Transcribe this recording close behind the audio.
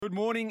Good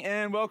morning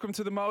and welcome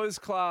to the Mowers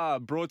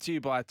Club, brought to you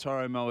by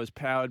Toro Mowers,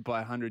 powered by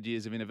 100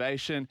 years of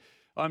innovation.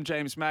 I'm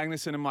James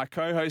Magnuson and my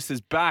co-host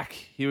is back.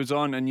 He was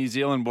on a New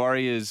Zealand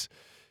Warriors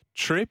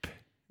trip.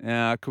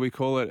 Could we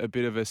call it a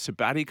bit of a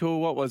sabbatical?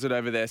 What was it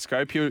over there,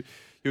 Scope? You're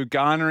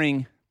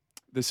garnering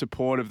the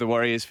support of the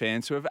Warriors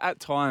fans who have at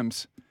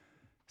times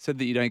said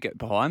that you don't get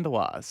behind the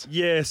Wars.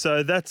 Yeah,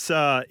 so that's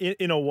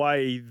in a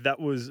way that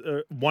was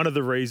one of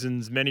the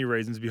reasons, many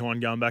reasons behind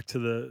going back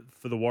to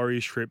for the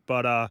Warriors trip.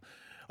 But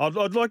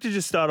I'd like to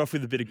just start off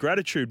with a bit of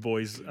gratitude,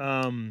 boys.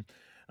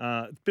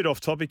 Bit off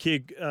topic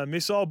here,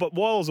 Missile. But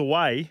while I was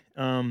away,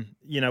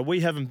 we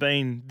haven't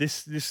been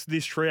this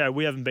trio.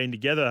 We haven't been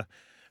together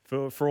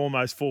for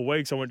almost 4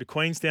 weeks. I went to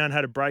Queenstown,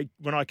 had a break.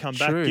 When I come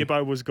back,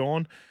 Gibbo was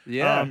gone.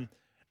 Yeah.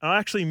 I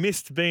actually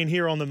missed being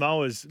here on the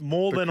Mowers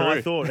more than crew.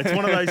 I thought. It's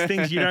one of those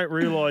things you don't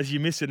realise you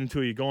miss it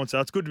until you're gone. So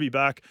it's good to be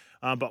back.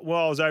 But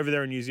while I was over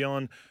there in New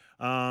Zealand,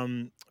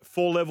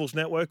 Four Levels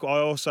Network, I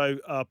also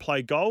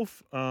play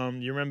golf.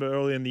 You remember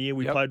earlier in the year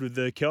we played with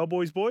the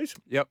Cowboys boys?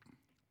 Yep.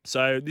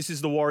 So this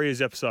is the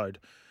Warriors episode.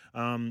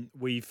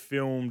 We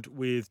filmed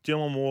with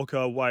Dylan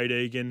Walker, Wade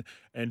Egan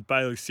and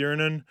Bailey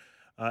Sirenen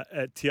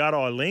at Te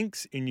Arai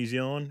Links in New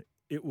Zealand.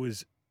 It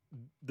was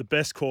the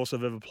best course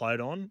I've ever played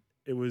on.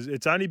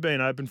 It's only been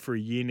open for a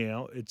year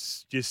now.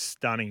 It's just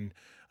stunning.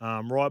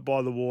 Right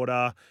by the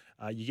water.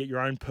 You get your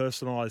own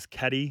personalised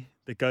caddy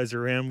that goes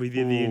around with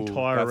you the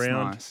entire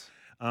round. Nice.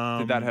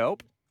 Did that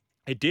help?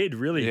 It did,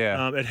 really.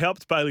 Yeah. It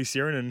helped Bailey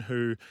Sirenen,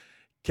 who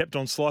kept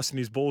on slicing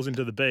his balls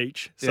into the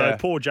beach. So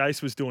poor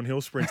Jace was doing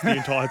hill sprints the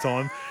entire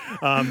time.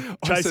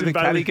 So the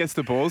caddy gets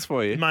the balls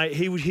for you? Mate,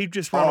 he'd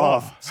just run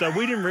off. So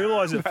we didn't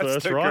realise it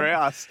first, the right?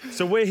 Grouse.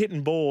 So we're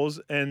hitting balls,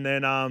 and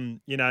then I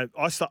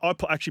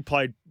actually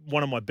played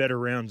one of my better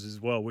rounds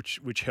as well, which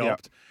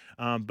helped.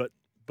 But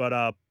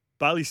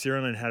Bailey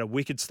Sirenen had a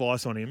wicked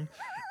slice on him,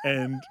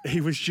 and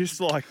he was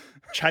just like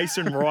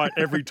chasing right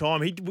every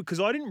time. Because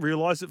I didn't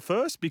realise it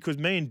first, because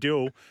me and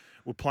Dill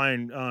were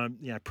playing,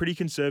 pretty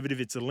conservative.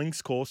 It's a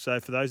links course,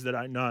 so for those that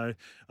don't know,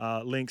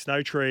 links,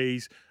 no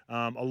trees,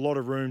 a lot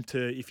of room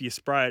to, if you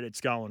spray it, it's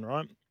going,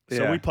 right?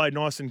 So we played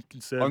nice and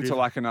conservative. Onto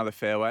like another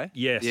fairway?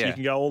 Yes, you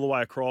can go all the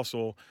way across.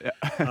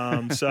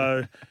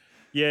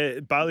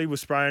 Bailey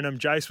was spraying him,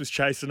 Jace was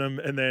chasing him,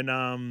 and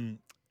then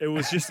it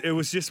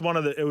was one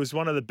of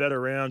the better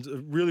rounds.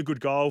 Really good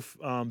golf.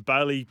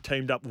 Bailey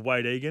teamed up with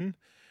Wade Egan.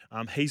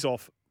 He's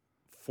off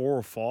 4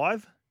 or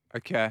 5.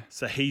 Okay.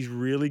 So he's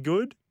really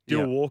good.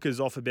 Dill Walker's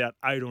off about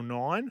 8 or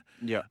 9.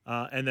 Yeah.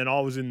 And then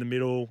I was in the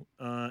middle,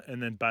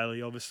 and then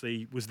Bailey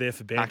obviously was there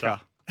for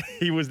banter.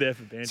 He was there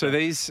for banter. So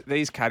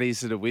these caddies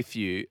that are with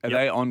you, are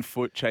they on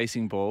foot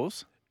chasing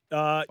balls?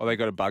 Or they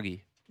got a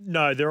buggy?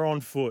 No, they're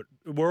on foot.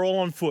 We're all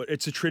on foot.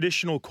 It's a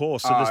traditional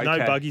course, so there's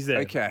no buggies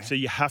there. Okay. So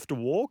you have to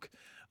walk.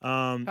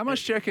 How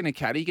much do you reckon a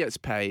caddy gets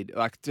paid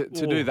to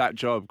do that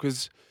job?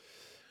 Because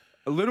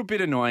a little bit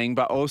annoying,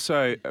 but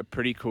also a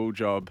pretty cool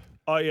job.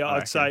 Oh yeah,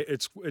 I'd say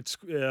it's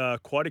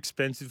quite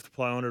expensive to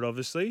play on it.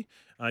 Obviously,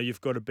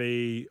 you've got to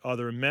be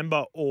either a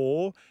member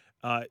or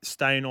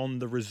staying on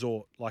the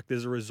resort. Like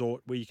there's a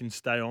resort where you can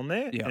stay on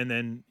there, and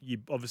then you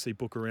obviously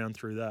book around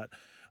through that.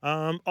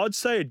 I'd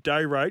say a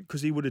day rate,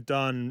 because he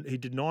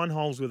did 9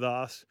 holes with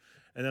us,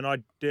 and then I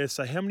dare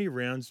say, how many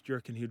rounds do you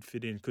reckon he'd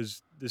fit in?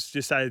 Because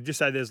just say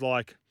there's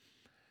like,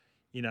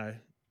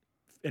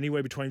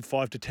 anywhere between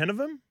 5 to 10 of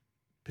them.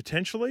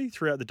 Potentially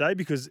throughout the day,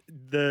 because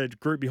the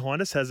group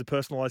behind us has a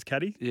personalised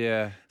caddy.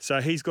 Yeah.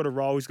 So he's got to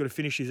roll. He's got to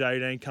finish his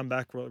 18, come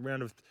back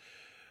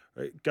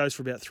it goes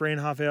for about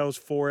 3.5 hours,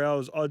 4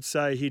 hours. I'd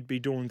say he'd be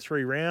doing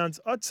 3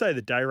 rounds. I'd say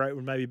the day rate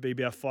would maybe be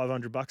about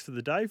 $500 for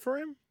the day for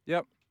him.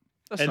 Yep.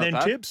 That's and not then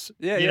bad. tips.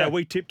 Yeah,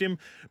 we tipped him.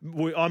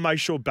 I made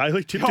sure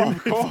Bailey tipped him.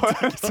 Of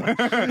course.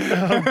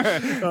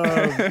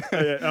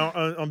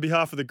 On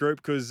behalf of the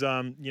group, because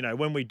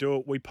when we do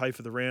it, we pay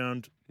for the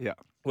round. Yeah.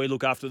 We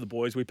look after the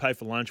boys. We pay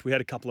for lunch. We had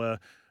a couple of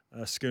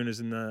schooners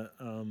in the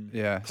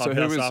So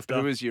after.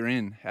 who was you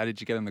in? How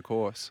did you get in the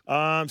course?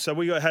 So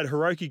we had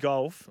Hiroki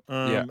Golf,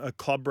 a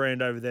club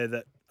brand over there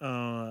that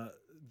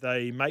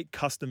they make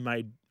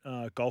custom-made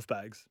golf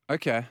bags.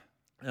 Okay.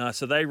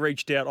 So they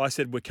reached out. I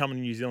said, we're coming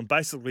to New Zealand.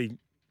 Basically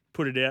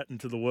put it out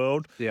into the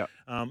world,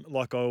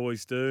 like I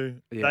always do.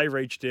 Yeah. They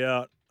reached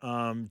out.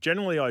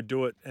 Generally, I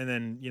do it, and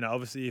then,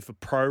 obviously if a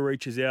pro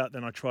reaches out,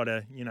 then I try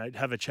to,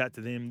 have a chat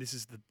to them. This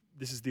is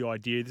the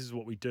idea. This is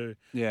what we do.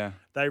 Yeah.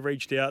 They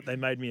reached out. They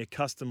made me a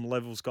custom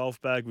Levels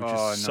golf bag, which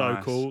is so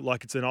nice. cool.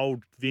 Like it's an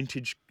old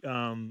vintage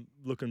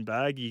looking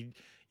bag. You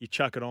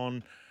chuck it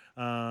on,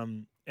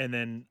 and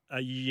then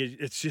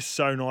it's just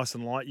so nice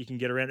and light. You can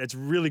get around. It's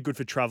really good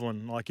for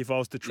traveling. Like if I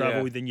was to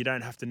travel, then you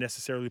don't have to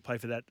necessarily pay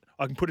for that.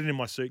 I can put it in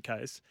my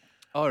suitcase.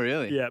 Oh,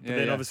 really? Yeah, but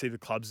then obviously the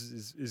clubs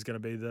is going to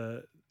be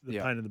the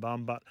pain in the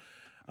bum. But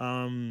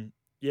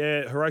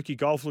Hiroki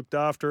Golf looked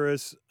after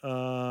us.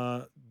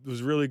 It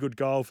was really good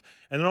golf.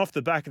 And then off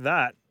the back of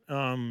that,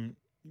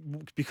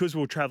 because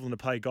we were traveling to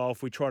play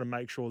golf, we try to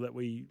make sure that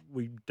we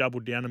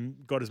doubled down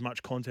and got as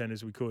much content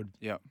as we could.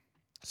 Yeah.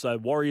 So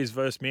Warriors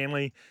versus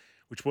Manly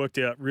which worked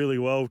out really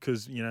well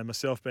because,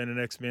 myself being an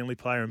ex-Manly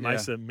player and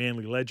Mace a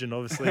Manly legend,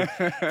 obviously,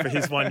 for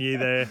his 1 year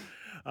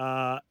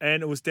there.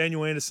 And it was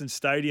Daniel Anderson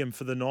Stadium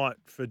for the night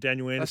for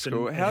Daniel Anderson.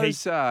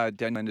 That's cool. How's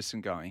Daniel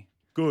Anderson going?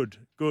 Good.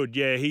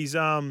 Yeah, he's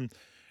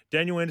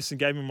Daniel Anderson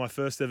gave me my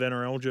first ever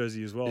NRL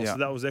jersey as well, so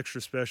that was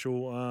extra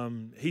special.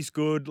 He's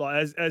good,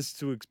 like as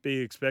to be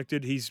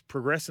expected. He's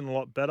progressing a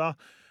lot better.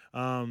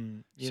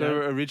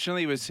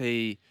 Originally was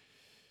he?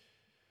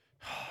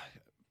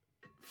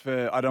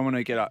 I don't want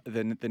to get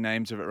the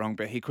names of it wrong,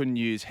 but he couldn't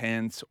use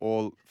hands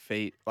or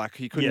feet. Like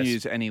he couldn't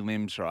use any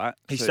limbs, right?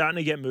 He's starting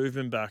to get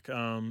movement back.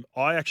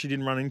 I actually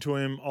didn't run into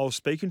him. I was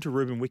speaking to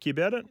Ruben Wiki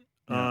about it.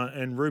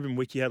 And Ruben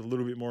Wiki had a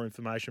little bit more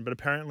information, but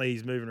apparently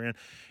he's moving around.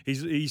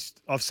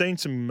 I've seen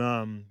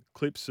some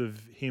clips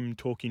of him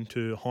talking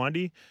to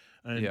Hindy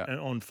and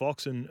on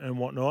Fox and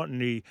whatnot,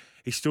 and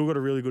he's still got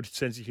a really good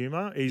sense of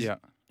humour.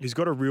 He's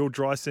got a real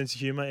dry sense of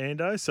humour,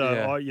 Ando.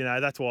 So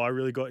that's why I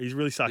really got. He's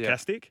really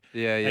sarcastic.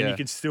 And you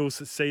can still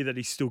see that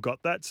he's still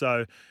got that.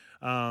 So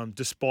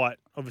despite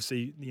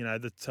obviously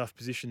the tough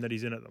position that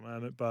he's in at the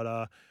moment,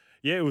 but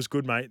it was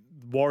good, mate.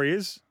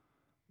 Warriors.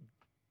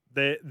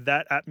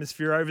 That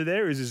atmosphere over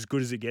there is as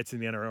good as it gets in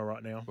the NRL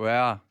right now.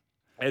 Wow.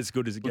 As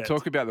good as it gets. We'll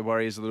talk about the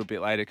Warriors a little bit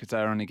later because they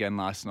were on again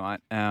last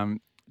night.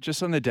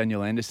 Just on the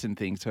Daniel Anderson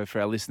thing, so for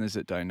our listeners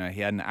that don't know,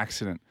 he had an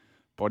accident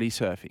body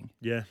surfing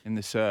in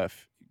the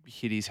surf,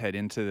 hit his head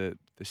into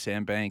the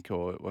sandbank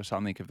or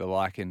something of the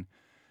like and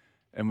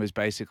was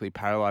basically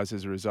paralysed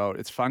as a result.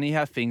 It's funny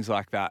how things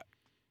like that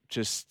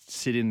just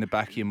sit in the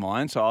back of your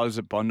mind. So I was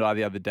at Bondi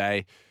the other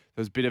day.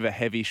 There was a bit of a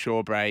heavy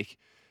shore break.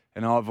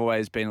 And I've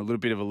always been a little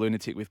bit of a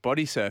lunatic with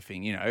body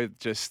surfing,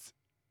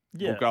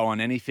 we'll go on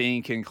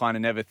anything and kind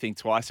of never think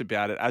twice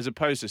about it, as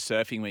opposed to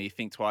surfing where you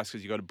think twice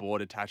because you've got a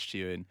board attached to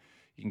you and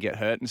you can get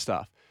hurt and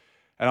stuff.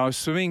 And I was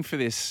swimming for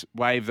this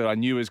wave that I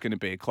knew was going to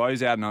be a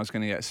closeout and I was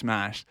going to get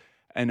smashed.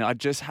 And I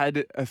just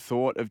had a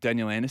thought of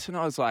Daniel Anderson.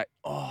 I was like,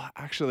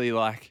 actually,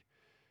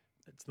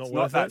 it's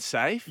not that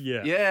safe.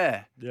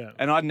 Yeah.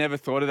 And I'd never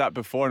thought of that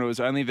before. And it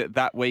was only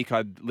that week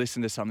I'd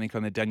listened to something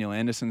on the Daniel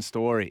Anderson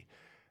story.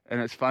 And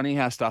it's funny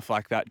how stuff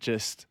like that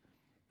just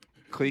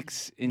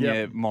clicks in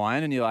your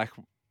mind and you're like,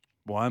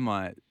 why am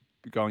I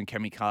going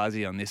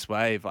kamikaze on this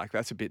wave? Like,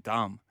 that's a bit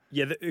dumb.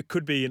 Yeah, it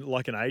could be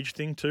like an age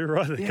thing too,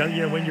 right?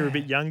 When you're a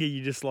bit younger,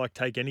 you just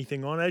take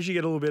anything on. As you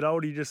get a little bit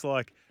older, you just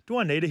do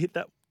I need to hit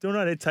that? Do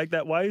I need to take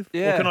that wave? Or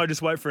can I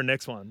just wait for a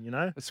next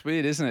one, It's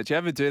weird, isn't it? Do you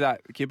ever do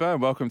that, Gibbo?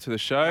 And welcome to the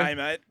show. Hey,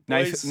 mate.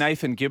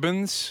 Nathan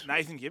Gibbons.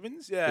 Nathan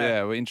Gibbons, yeah.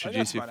 Yeah, we'll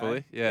introduce you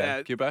fully.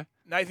 Yeah, Gibbo.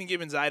 Nathan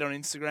Gibbons 8 on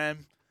Instagram.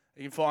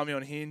 You can find me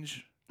on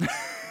Hinge.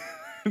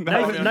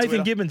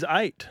 Nathan Gibbons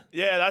 8.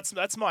 Yeah,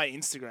 that's my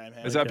Instagram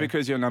handle. Is that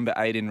because you're number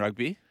 8 in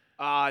rugby?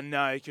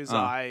 No, because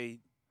I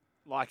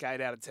like 8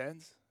 out of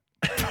 10s.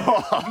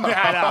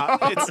 No.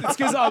 It's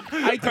because I'm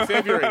 8th of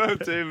February.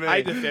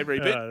 8th of February.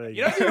 But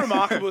the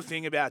remarkable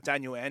thing about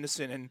Daniel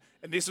Anderson,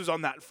 and this was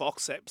on that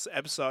Fox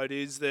episode,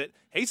 is that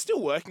he's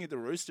still working at the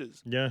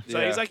Roosters. Yeah. So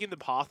he's in the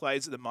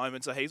pathways at the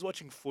moment. So he's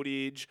watching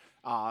footage,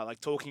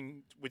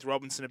 talking with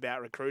Robinson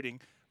about recruiting.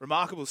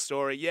 Remarkable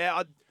story.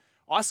 Yeah,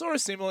 I saw a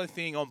similar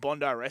thing on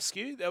Bondi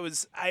Rescue. There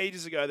was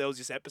ages ago, there was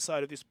this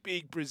episode of this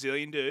big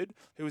Brazilian dude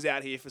who was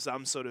out here for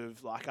some sort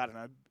of,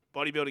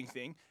 bodybuilding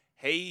thing.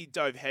 He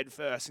dove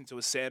headfirst into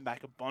a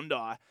sandbank of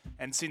Bondi.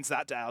 And since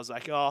that day, I was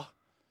like, I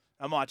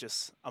might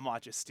just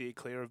steer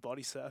clear of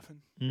body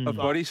surfing. Of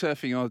body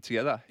surfing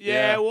altogether?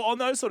 Yeah, well, on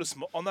those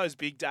on those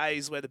big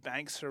days where the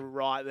banks are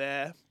right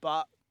there.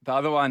 But the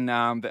other one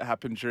that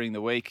happened during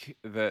the week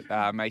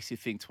that makes you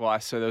think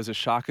twice. So there was a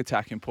shark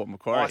attack in Port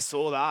Macquarie. I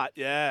saw that,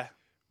 yeah.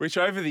 Which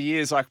over the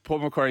years,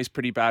 Port Macquarie is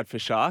pretty bad for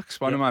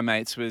sharks. One of my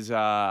mates was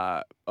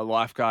a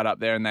lifeguard up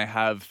there and they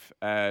have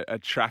a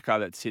tracker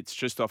that sits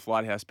just off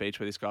Lighthouse Beach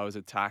where this guy was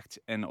attacked,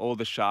 and all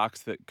the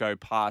sharks that go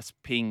past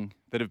ping,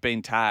 that have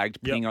been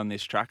tagged, ping on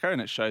this tracker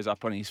and it shows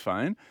up on his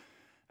phone.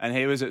 And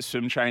he was at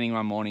swim training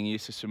one morning, he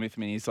used to swim with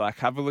me, and he's like,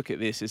 have a look at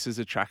this. This is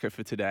a tracker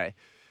for today.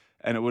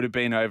 And it would have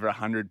been over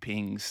 100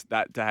 pings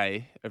that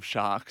day of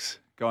sharks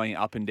going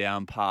up and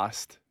down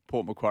past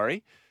Port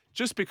Macquarie.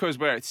 Just because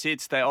where it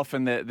sits, they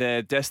often,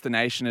 their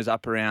destination is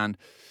up around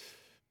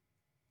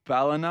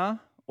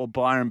Ballina or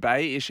Byron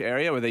Bay-ish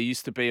area where there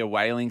used to be a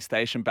whaling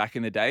station back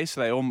in the day.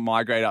 So they all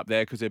migrate up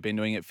there because they've been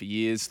doing it for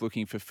years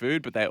looking for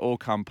food, but they all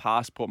come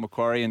past Port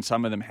Macquarie and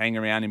some of them hang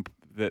around in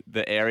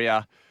the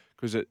area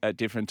because at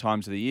different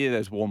times of the year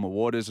there's warmer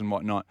waters and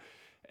whatnot.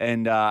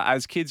 And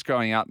as kids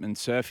growing up and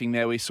surfing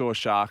there, we saw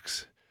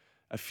sharks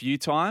a few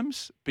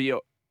times, but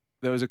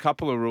there was a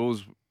couple of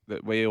rules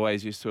that we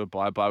always used to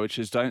abide by, which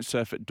is don't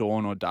surf at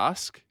dawn or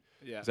dusk.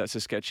 Yeah. That's the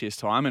sketchiest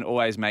time, and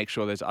always make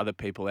sure there's other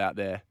people out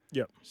there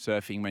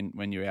surfing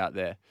when you're out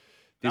there.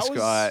 This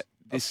guy,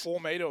 a 4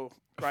 metre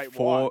great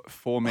white.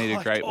 4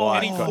 metre great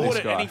white.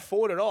 And he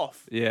fought it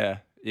off. Yeah.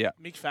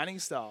 Mick Fanning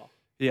style.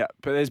 Yeah,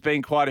 but there's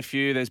been quite a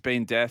few. There's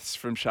been deaths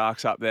from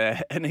sharks up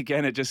there. And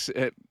again,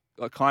 it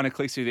kind of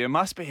clicks with you. It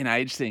must be an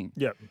age thing.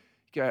 Yep. You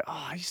go,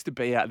 I used to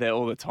be out there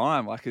all the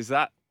time. Is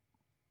that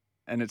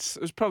and it's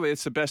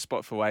the best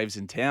spot for waves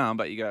in town.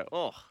 But you go,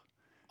 oh,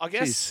 I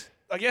guess,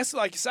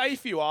 like, say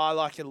if you are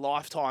like a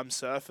lifetime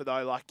surfer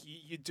though, like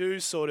you do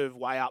sort of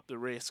weigh up the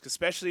risk,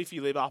 especially if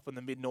you live up on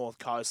the mid-north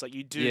coast. Like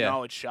you do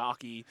know it's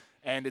sharky,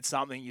 and it's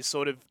something you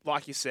sort of,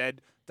 like you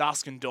said,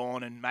 dusk and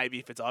dawn, and maybe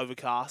if it's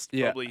overcast,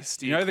 probably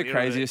steer You know the clear of it.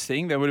 craziest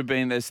thing?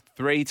 There's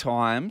 3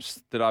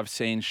 times that I've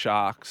seen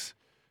sharks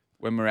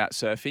when we're out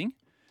surfing.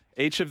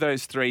 Each of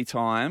those 3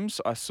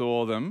 times I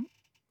saw them,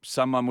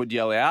 someone would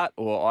yell out,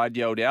 or I'd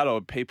yelled out,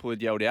 or people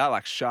had yelled out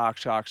like shark,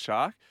 shark,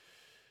 shark.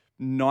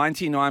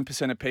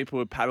 99% of people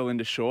would paddle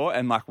into shore,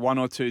 and like 1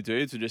 or 2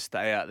 dudes would just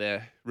stay out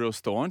there real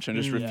staunch and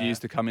just refuse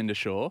to come into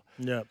shore.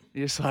 Yep.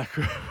 You're just like,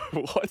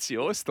 what's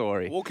your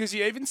story? Well, because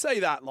you even see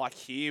that like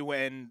here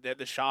when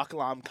the shark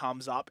alarm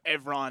comes up,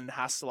 everyone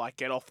has to like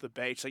get off the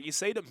beach. Like you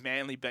see it at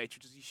Manly Beach,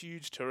 which is a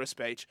huge tourist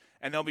beach,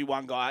 and there'll be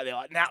one guy out there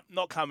like, nah,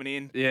 not coming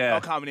in. Yeah.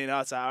 Not coming in.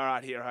 I'd say, all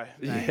right, hero.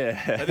 Mate.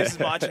 Yeah. So this is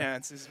my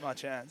chance. This is my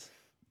chance.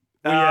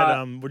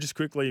 We'll just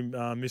quickly,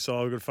 missile.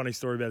 I've got a funny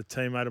story about a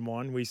teammate of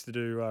mine. We used to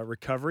do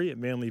recovery at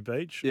Manly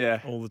Beach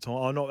all the time.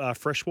 Oh, not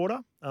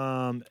freshwater.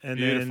 And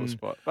Beautiful then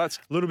spot. That's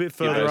a little bit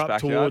further Gibbo's up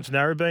backyard. towards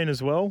Narrabeen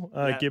as well,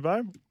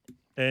 Gibbo.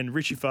 And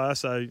Richie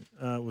Farso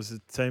was a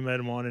teammate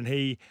of mine, and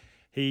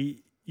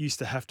he used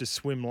to have to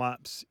swim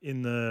laps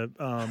in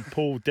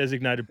the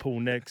designated pool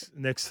next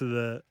to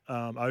the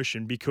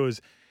ocean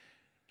because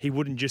he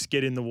wouldn't just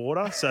get in the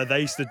water. So they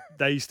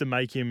used to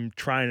make him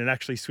train and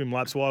actually swim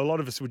laps while a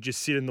lot of us would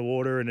just sit in the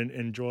water and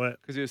enjoy it.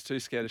 because he was too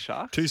scared of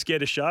sharks. Too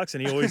scared of sharks.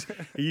 And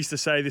he used to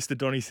say this to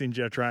Donnie Singh,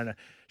 our trainer,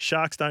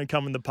 sharks don't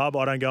come in the pub,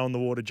 I don't go in the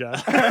water, Joe.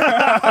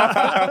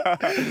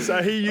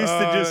 So he used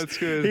to that's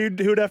good.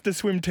 he would have to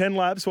swim 10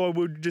 laps while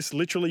we'd just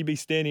literally be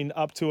standing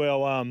up to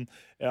our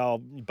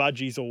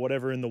budgies or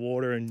whatever in the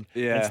water and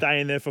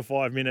staying there for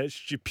 5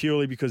 minutes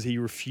purely because he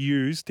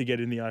refused to get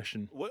in the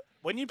ocean.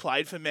 When you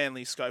played for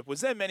Manly Scope,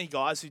 was there many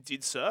guys who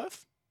did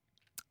surf?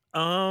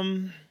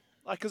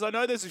 Like, because I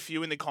know there's a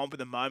few in the comp at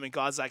the moment,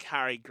 guys like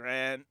Harry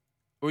Grant.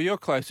 Well, you're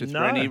close with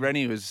No. Rennie.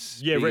 Rennie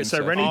was big in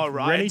so surfing. Rennie, Oh,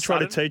 right, Rennie in tried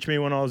to Sutton? teach me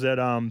when I was at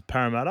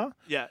Parramatta.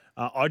 Yeah.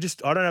 I've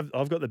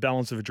got the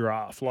balance of a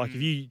giraffe. Like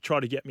if you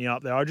try to get me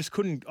up there, I just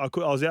couldn't. I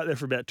was out there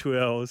for about 2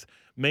 hours.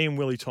 Me and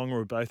Willie Tonga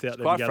were both out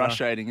there Quite together.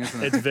 frustrating,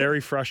 isn't it? It's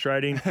very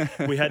frustrating.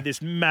 We had this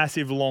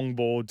massive long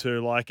board too.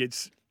 Like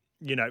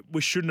we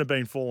shouldn't have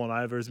been falling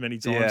over as many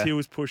times. Yeah. He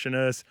was pushing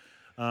us,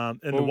 and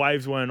the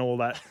waves weren't all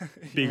that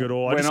big at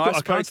all.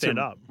 I can't stand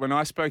up. When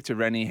I spoke to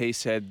Rennie, he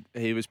said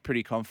he was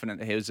pretty confident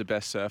that he was the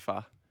best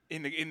surfer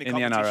In the in the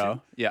competition.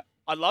 NRL. Yeah.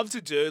 I'd love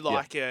to do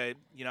like a,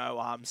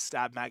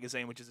 Stab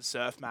Magazine, which is a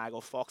surf mag,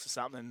 or Fox or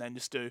something, and then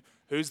just do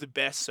who's the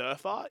best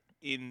surfer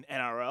in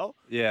NRL.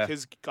 Yeah.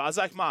 Because guys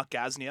like Mark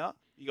Gasnier,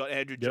 you got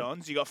Andrew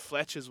Johns, you got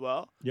Fletch as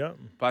well. Yeah.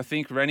 But I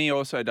think Rennie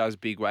also does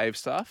big wave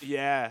stuff,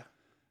 Yeah.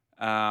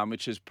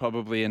 which is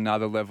probably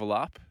another level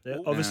up. Yeah.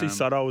 Obviously,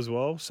 Sutto as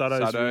well.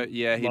 Sutto,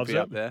 yeah, he'd loves be it.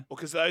 up there. Well,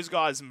 because those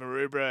guys are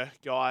Maroubra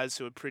guys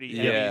who are pretty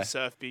heavy Yeah.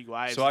 surf big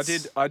waves. So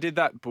I did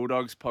that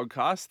Bulldogs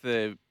podcast,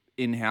 the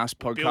in-house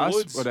podcast,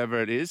 Woods.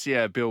 whatever it is.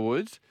 Yeah, Bill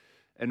Woods.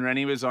 And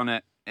Rennie was on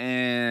it,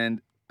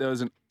 and there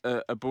was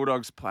a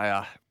Bulldogs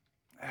player.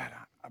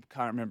 I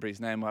can't remember his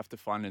name. I'll have to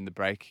find it in the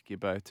break,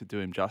 Gibbo, to do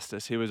him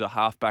justice. He was a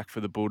halfback for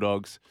the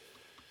Bulldogs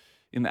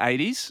in the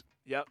 80s.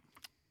 Yep.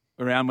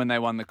 Around when they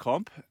won the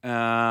comp.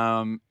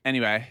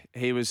 Anyway,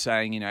 he was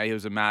saying, he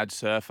was a mad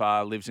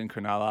surfer, lives in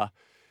Cronulla,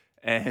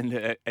 and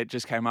it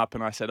just came up,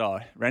 and I said, "Oh,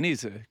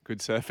 Rennie's a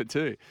good surfer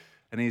too."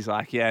 And he's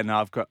like, "Yeah,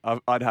 no,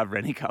 I'd have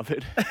Rennie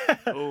covered."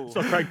 It's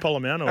not Craig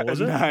Polomano,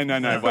 was it?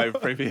 No, way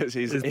previous.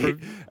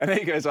 And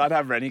he goes, "I'd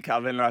have Rennie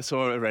covered," and I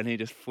saw Rennie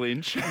just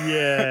flinch.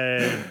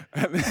 Yeah.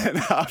 And then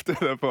after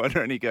the point,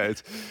 Rennie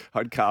goes,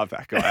 "I'd carve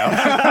that guy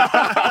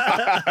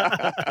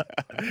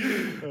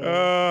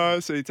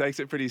up." So he takes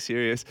it pretty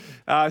serious.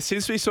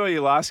 Since we saw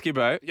you last,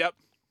 Gibbo, Yep.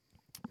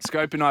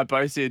 Scope and I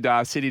both did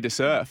City to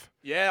Surf.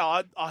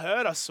 Yeah, I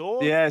heard, I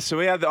saw. Yeah, so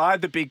I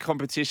had the big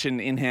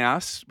competition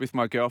in-house with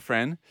my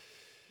girlfriend.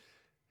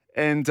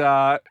 And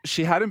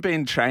she hadn't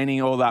been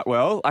training all that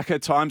well. Like her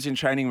times in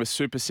training were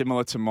super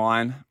similar to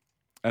mine.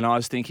 And I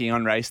was thinking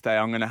on race day,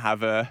 I'm going to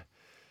have her.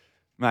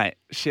 Mate,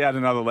 she had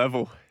another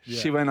level. Yeah.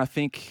 She went, I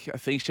think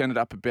she ended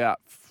up about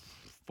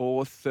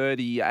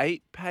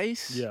 4:38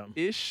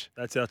 pace-ish.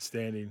 That's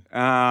outstanding.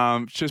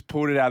 Just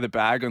pulled it out of the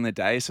bag on the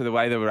day. So the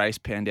way the race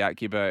panned out,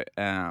 Gibbo,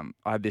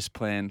 I had this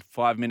plan,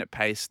 5-minute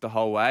pace the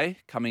whole way,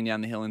 coming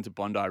down the hill into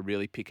Bondi,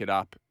 really pick it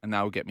up, and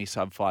that will get me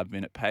sub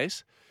 5-minute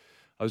pace.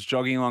 I was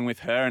jogging along with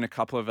her and a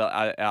couple of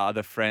our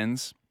other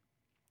friends.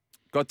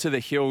 Got to the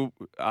hill,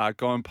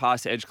 going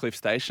past Edgecliff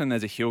Station.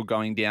 There's a hill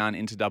going down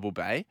into Double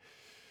Bay.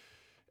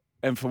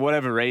 And for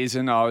whatever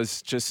reason, I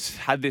was just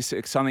had this,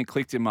 something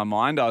clicked in my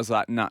mind. I was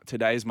like, nah,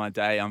 today's my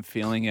day. I'm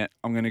feeling it.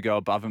 I'm going to go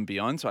above and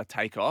beyond. So I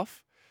take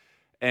off.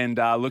 And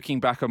looking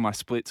back on my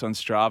splits on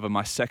Strava,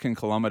 my second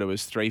kilometre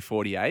was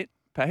 3:48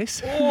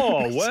 pace.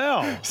 Oh,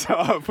 wow. So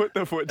I put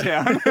the foot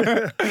down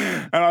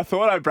and I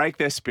thought I'd break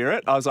their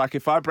spirit. I was like,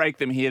 if I break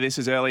them here, this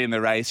is early in the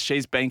race.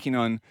 She's banking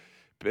on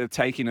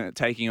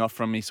taking off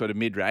from me sort of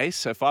mid-race.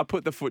 So if I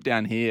put the foot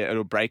down here,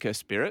 it'll break her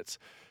spirits.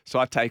 So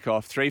I take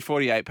off.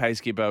 3:48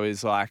 pace, Gibbo,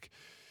 is like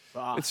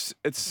Fast.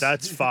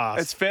 That's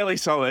fast. It's fairly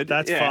solid.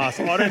 That's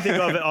fast. I don't think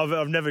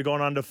I've never gone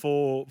under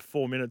 4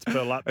 minutes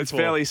per lap. It's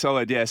before. fairly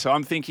solid, yeah. So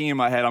I'm thinking in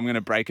my head I'm going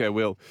to break her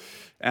will.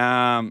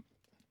 And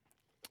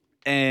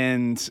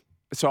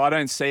so I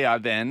don't see her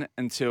then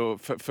until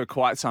for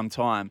quite some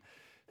time.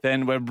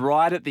 Then we're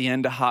right at the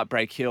end of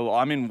Heartbreak Hill.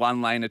 I'm in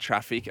one lane of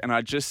traffic, and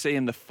I just see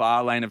in the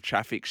far lane of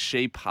traffic,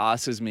 she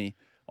passes me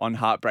on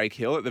Heartbreak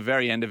Hill at the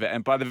very end of it.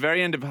 And by the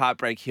very end of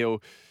Heartbreak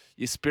Hill,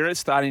 your spirit's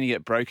starting to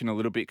get broken a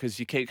little bit because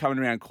you keep coming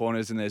around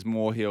corners and there's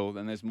more hill,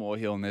 and there's more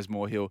hill, and there's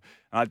more hill.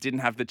 And I didn't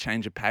have the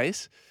change of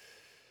pace.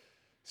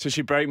 So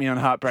she broke me on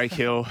Heartbreak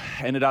Hill,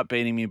 ended up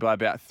beating me by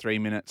about 3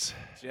 minutes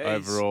Jeez.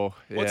 overall.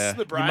 What's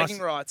the bragging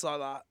must- rights like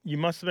that? You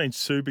must have been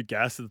super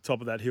gassed at the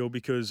top of that hill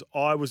because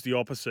I was the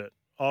opposite.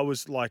 I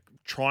was like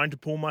trying to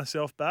pull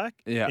myself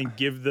back and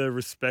give the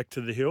respect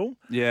to the hill.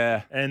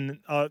 Yeah. And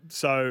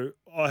so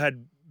I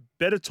had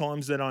better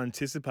times than I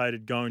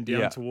anticipated going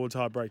down towards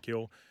Heartbreak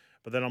Hill.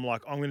 But then I'm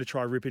like, I'm going to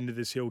try rip into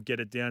this hill, get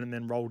it down, and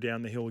then roll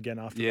down the hill again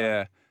after that.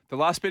 Yeah. The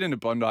last bit into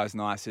Bondi is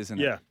nice, isn't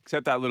it? Yeah.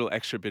 Except that little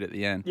extra bit at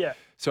the end. Yeah.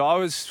 So I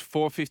was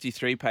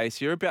 4:53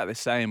 pace. You're about the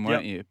same,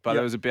 weren't you? But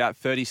there was about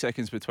 30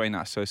 seconds between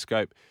us. So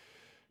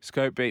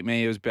Scope beat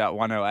me. It was about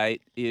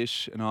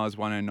 108-ish, and I was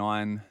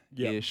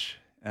 109-ish.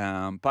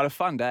 But a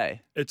fun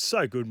day. It's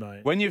so good,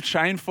 mate. When you've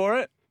trained for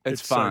it,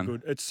 it's fun. So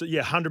good. It's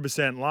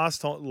 100%. Last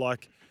time,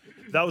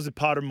 that was a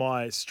part of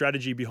my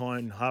strategy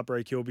behind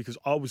Heartbreak Hill because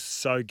I was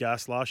so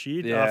gassed last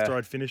year after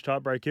I'd finished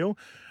Heartbreak Hill.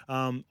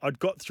 I'd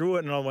got through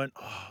it and I went,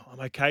 I'm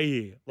okay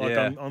here.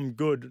 I'm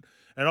good.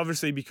 And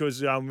obviously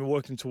because we're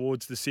working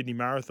towards the Sydney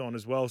Marathon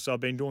as well, so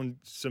I've been doing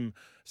some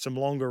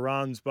longer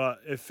runs, but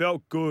it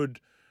felt good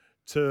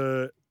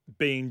to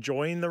be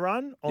enjoying the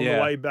run on the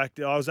way back.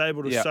 I was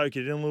able to soak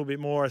it in a little bit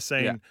more. I've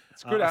seen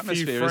it's good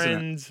atmosphere, few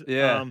friends. Isn't it?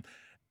 Yeah.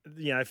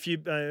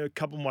 A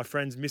couple of my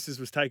friends' missus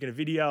was taking a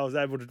video. I was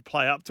able to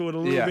play up to it a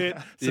little bit.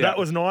 So that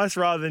was nice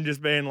rather than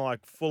just being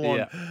like full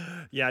on,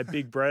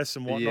 big breasts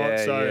and whatnot.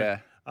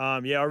 I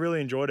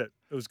really enjoyed it.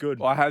 It was good.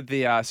 Well, I had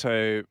the,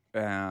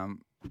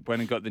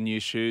 went and got the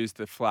new shoes,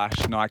 the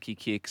Flash Nike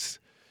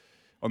Kicks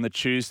on the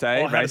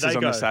Tuesday, races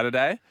on the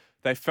Saturday.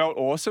 They felt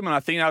awesome. And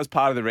I think that was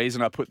part of the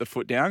reason I put the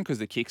foot down because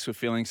the kicks were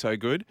feeling so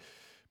good.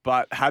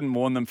 But hadn't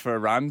worn them for a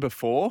run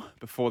before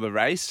the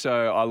race.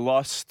 So I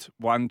lost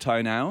one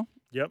toenail.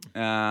 Yep.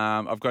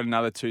 I've got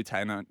another 2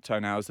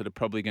 toenails that are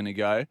probably going to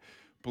go.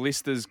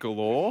 Blisters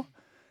galore,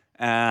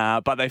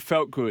 but they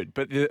felt good.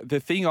 But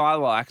the thing I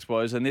liked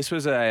was, and this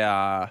was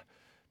a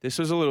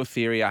little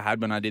theory I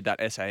had when I did that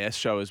SAS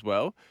show as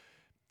well.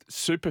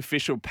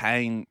 Superficial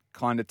pain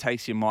kind of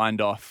takes your mind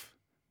off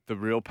the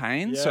real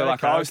pain. Yeah, so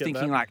okay, I was I get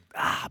thinking that.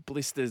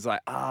 blisters,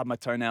 my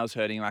toenails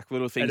hurting, like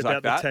little things At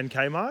like that. about the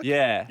 10K mark?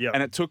 Yeah. Yep.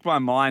 And it took my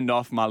mind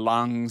off my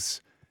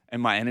lungs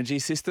and my energy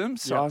system.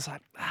 So I was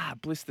like,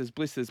 blisters.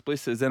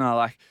 Then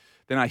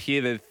I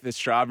hear the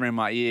Strava in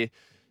my ear,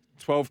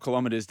 12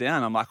 kilometres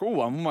down. I'm like, I'm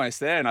almost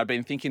there. And I've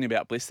been thinking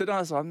about blistered. I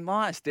was like,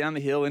 nice, down the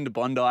hill into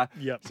Bondi.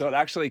 Yep. So it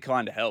actually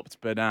kind of helped.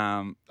 But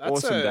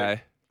awesome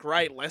day.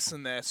 Great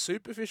lesson there.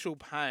 Superficial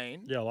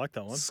pain. Yeah, I like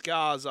that one.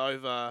 Scars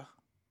over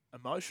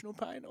emotional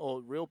pain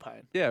or real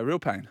pain? Yeah, real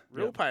pain.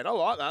 Real pain. I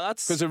like that.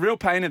 That's because the real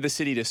pain of the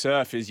city to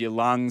surf is your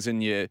lungs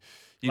and you're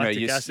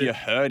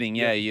hurting.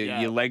 Yeah,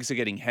 your legs are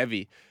getting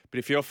heavy. But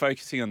if you're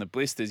focusing on the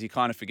blisters, you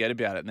kind of forget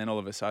about it. And then all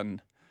of a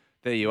sudden,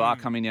 there you are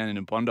coming down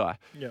into Bondi.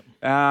 Yep.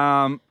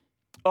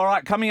 All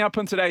right, coming up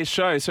on today's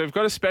show. So we've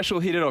got a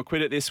special Hit It or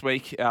Quit It this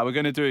week. We're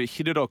going to do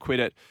Hit It or Quit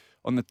It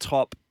on the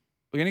top.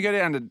 We're going to go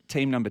down to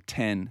team number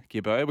 10,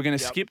 Gibbo. We're going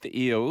to skip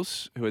the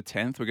Eels, who are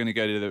 10th. We're going to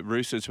go to the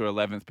Roosters, who are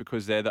 11th,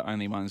 because they're the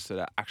only ones that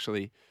are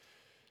actually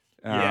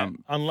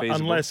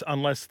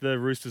unless the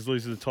Roosters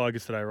lose to the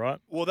Tigers today, right?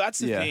 Well, that's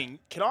the thing.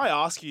 Can I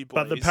ask you, boys?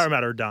 But the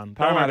Parramatta are done.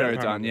 Parramatta are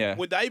done, yeah.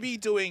 Would they be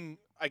doing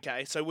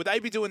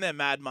their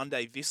Mad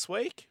Monday this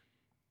week?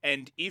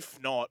 And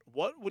if not,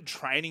 what would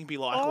training be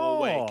like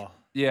all week?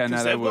 Yeah,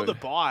 no, they would. They've got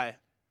the bye.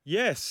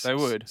 Yes, they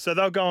would. So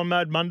they'll go on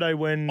Mad Monday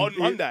on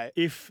Monday.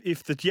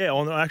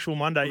 On the actual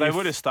Monday. Well, they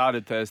would have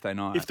started Thursday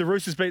night. If the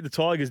Roosters beat the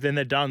Tigers, then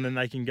they're done. Then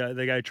they can go.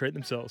 They go treat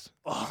themselves.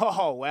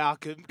 Oh wow!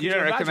 Could you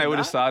reckon they would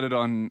have started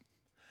on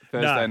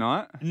Thursday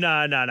night?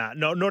 No.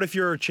 Not if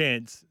you're a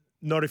chance.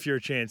 Not if you're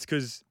a chance,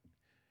 because.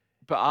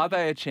 But are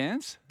they a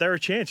chance? They're a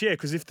chance, yeah.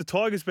 Because if the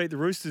Tigers beat the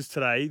Roosters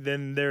today,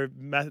 then they're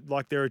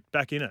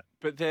back in it.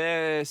 But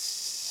they're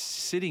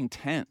sitting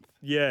 10th.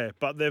 Yeah,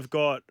 but they've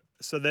got.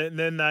 So then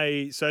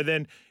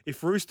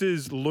if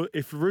Roosters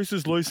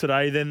lose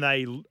today, then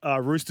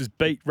Roosters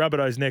beat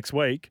Rabbitohs next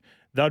week.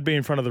 They'd be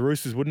in front of the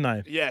Roosters, wouldn't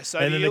they? Yeah. So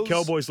and then the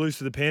Cowboys lose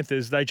to the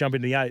Panthers. They jump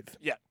into the 8th.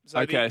 Yeah.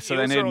 So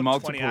they need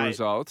multiple 28.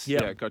 results.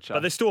 Yeah, gotcha. But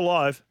they're still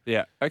alive.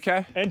 Yeah.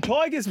 Okay. And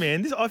Tigers,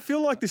 man, I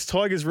feel like this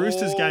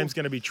Tigers-Roosters game's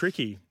going to be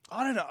tricky.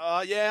 I don't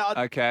know. Yeah.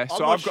 Okay, so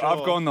not I've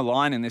sure. gone the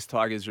line in this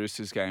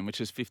Tigers-Roosters game, which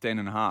is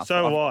 15.5.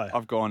 So have I.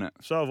 I've gone it.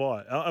 So have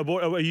I.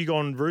 Are you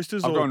gone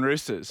Roosters? I've or? gone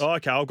Roosters. Oh,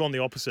 okay, I've gone the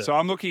opposite. So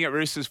I'm looking at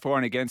Roosters for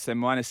and against them,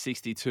 minus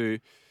 62.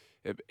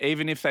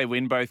 Even if they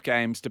win both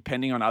games,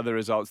 depending on other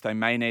results, they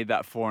may need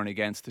that for and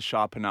against to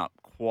sharpen up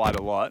quite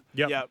a lot.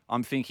 Yep.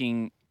 I'm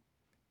thinking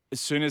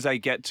as soon as they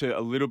get to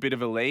a little bit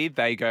of a lead,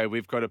 they go,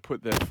 we've got to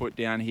put the foot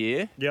down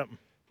here. Yep.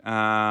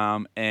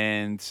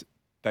 And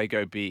they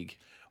go big.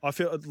 I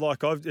feel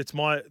like it's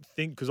my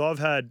thing because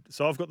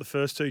I've got the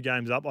first 2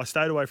 games up. I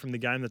stayed away from the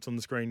game that's on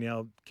the screen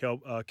now,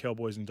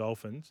 Cowboys and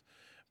Dolphins,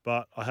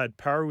 but I had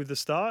Para with the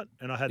start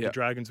and I had the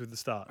Dragons with the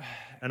start,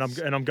 and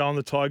I'm going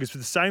the Tigers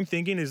with the same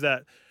thinking. Is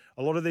that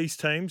a lot of these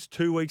teams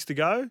 2 weeks to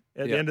go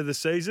at the end of the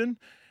season,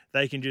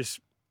 they can just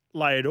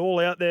lay it all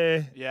out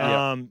there.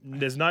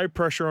 There's no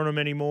pressure on them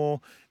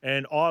anymore.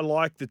 And I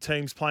like the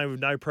teams playing with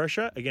no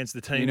pressure against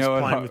the teams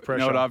playing with pressure.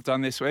 You know what I've done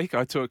this week?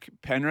 I took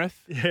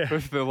Penrith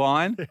with the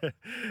line.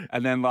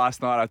 And then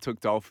last night I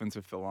took Dolphins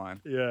with the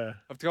line. Yeah.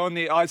 I've gone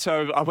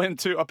so I went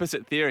 2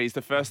 opposite theories.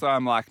 The first time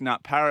I'm like, nah,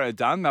 Para are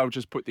done. They'll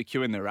just put the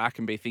queue in the rack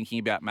and be thinking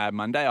about Mad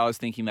Monday. I was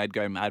thinking they'd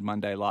go Mad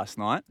Monday last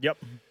night. Yep.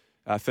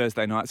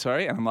 Thursday night,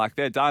 sorry. And I'm like,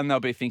 they're done. They'll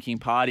be thinking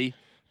party.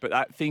 But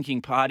that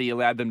thinking party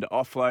allowed them to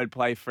offload,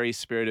 play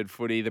free-spirited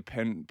footy. The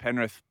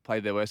Penrith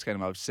played their worst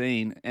game I've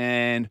seen.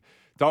 And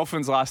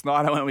Dolphins last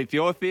night, I went with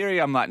your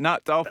theory. I'm like, nah,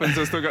 Dolphins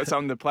have still got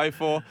something to play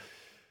for.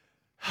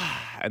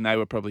 And they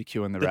were probably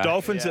queuing the rack.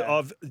 Dolphins,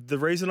 the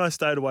reason I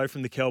stayed away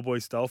from the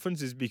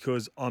Cowboys-Dolphins is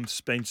because I'm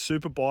been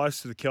super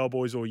biased to the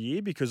Cowboys all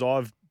year because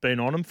I've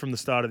been on them from the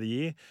start of the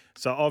year.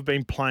 So I've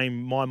been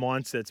playing, my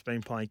mindset's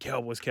been playing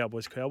Cowboys,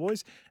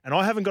 and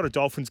I haven't got a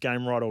Dolphins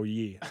game right all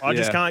year. I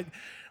just can't.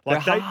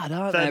 Like they're hard,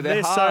 aren't they?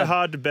 They're so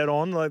hard to bet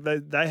on. Like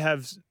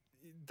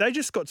they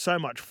just got so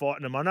much fight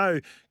in them. I know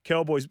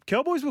Cowboys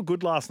were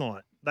good last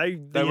night. They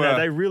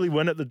really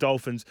went at the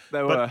Dolphins.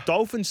 But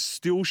Dolphins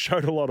still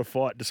showed a lot of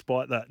fight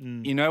despite that.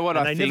 And, you know what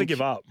and I they think never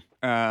give up.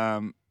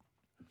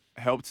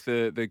 Helped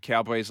the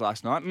Cowboys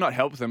last night. Not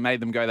helped them,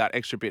 made them go that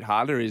extra bit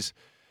harder is,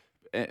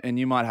 and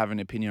you might have an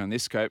opinion on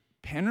this, Scope,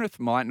 Penrith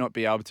might not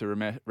be able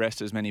to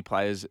rest as many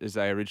players as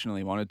they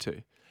originally wanted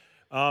to.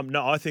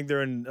 No, I think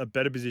they're in a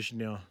better position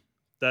now.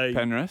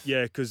 Penrith?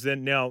 Yeah, because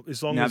then now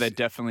they're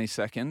definitely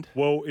second.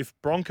 Well, if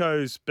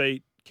Broncos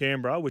beat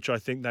Canberra, which I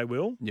think they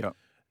will,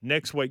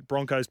 next week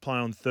Broncos play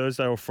on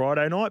Thursday or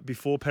Friday night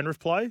before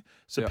Penrith play.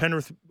 So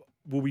Penrith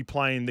will be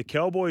playing the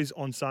Cowboys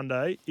on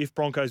Sunday. If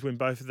Broncos win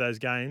both of those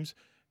games,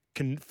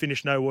 can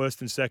finish no worse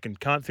than second.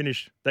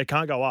 They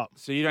can't go up.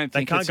 So you don't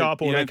think they can't go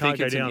up or they can't go down. You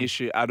don't think it's an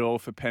issue at all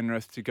for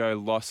Penrith to go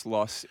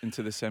loss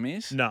into the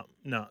semis? No.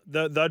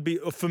 That'd be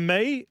for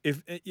me.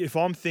 If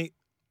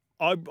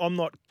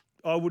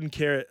I wouldn't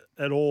care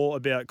at all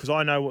about, because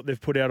I know what they've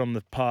put out on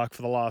the park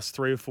for the last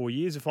 3 or 4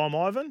 years. If I'm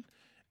Ivan,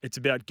 it's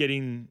about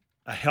getting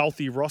a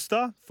healthy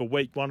roster for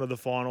week 1 of the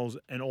finals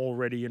and all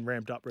ready and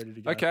ramped up, ready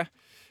to go. Okay.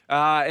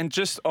 And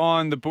just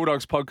on the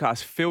Bulldogs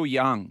podcast, Phil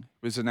Young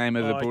was the name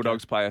of the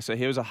Bulldogs player. So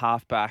he was a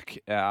halfback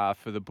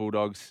for the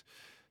Bulldogs,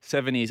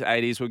 70s,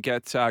 80s. We'll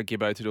get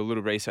Gibbo to do a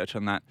little research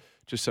on that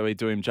just so we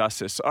do him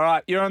justice. All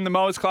right, you're on the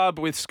Mowers Club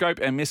with Scope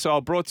and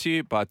Missile, brought to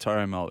you by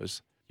Toro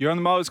Mowers. You're on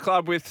the Mowers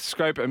Club with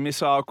Scope and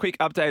Missile. Quick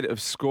update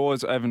of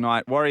scores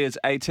overnight. Warriors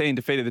 18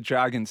 defeated the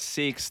Dragons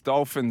 6.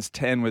 Dolphins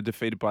 10 were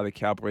defeated by the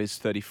Cowboys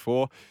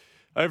 34.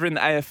 Over in the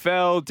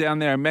AFL, down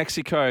there in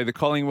Mexico, the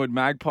Collingwood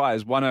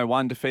Magpies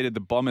 101 defeated the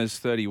Bombers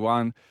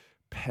 31.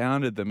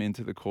 Pounded them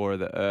into the core of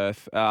the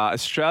earth.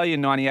 Australia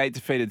 98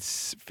 defeated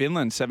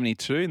Finland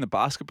 72 in the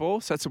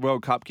basketball. So that's a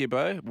World Cup,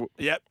 Gibbo.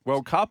 Yep.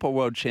 World Cup or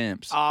World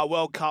Champs?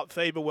 World Cup,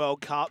 FIBA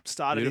World Cup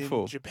started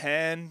in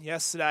Japan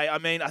yesterday. I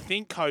mean, I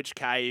think Coach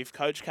K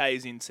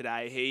is in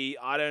today.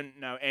 I don't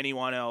know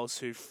anyone else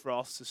who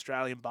frosts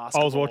Australian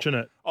basketball. I was watching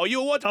it. Oh,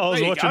 you were watching it? I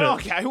was watching it.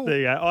 Okay. There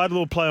you go. I had a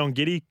little play on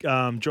Giddey,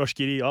 Josh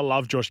Giddey. I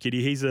love Josh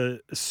Giddey. He's a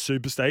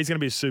superstar. He's going to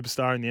be a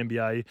superstar in the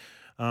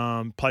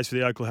NBA. Plays for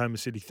the Oklahoma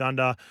City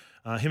Thunder.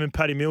 Him and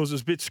Paddy Mills, it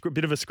was a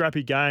bit of a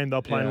scrappy game. They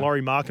were playing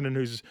Lauri Markkanen,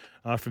 who's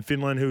from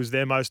Finland, who was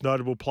their most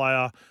notable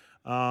player.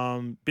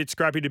 Bit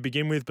scrappy to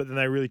begin with, but then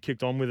they really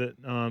kicked on with it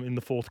in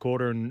the fourth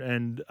quarter,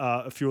 and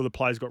a few of the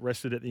players got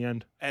rested at the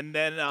end. And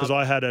then because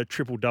I had a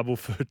triple-double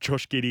for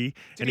Josh Giddey,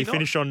 and he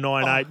finished on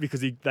 9-8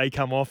 because they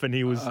come off, and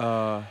he was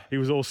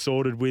all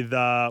sorted with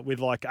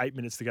like 8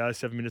 minutes to go,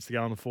 7 minutes to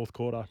go in the fourth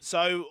quarter.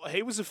 So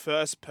he was the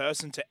first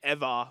person to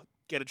ever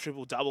get a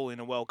triple-double in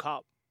a World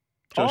Cup.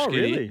 Josh Giddey.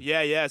 Really?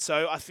 Yeah.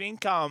 So I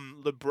think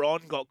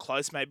LeBron got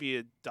close, maybe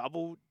a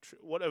double,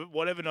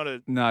 whatever, not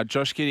a... No,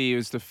 Josh Giddey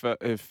was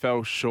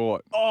fell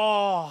short.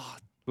 Oh,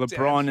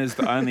 LeBron is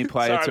the only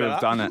player to have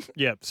done it.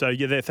 Yeah, so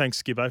you're there.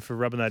 Thanks, Skibbo, for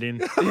rubbing that in.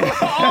 That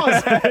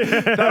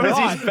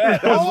was his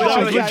bet. That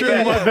was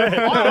literally my bet.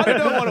 I don't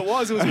know what it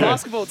was. It was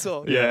basketball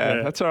talk.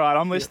 Yeah, that's all right.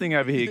 I'm listening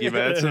over here,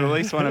 Gibbo. So at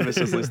least one of us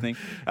is listening.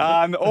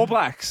 The All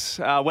Blacks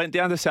went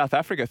down to South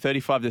Africa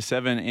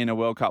 35-7 in a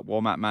World Cup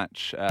warm-up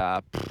match.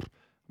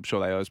 I'm sure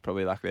they always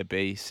probably like their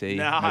B, C.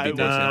 No, maybe it was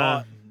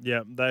not.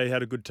 they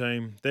had a good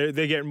team.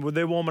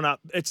 They're warming up.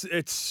 It's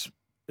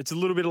a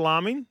little bit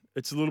alarming.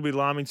 It's a little bit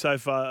alarming so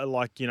far.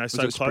 Like Was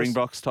so it close.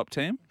 Springboks top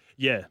team?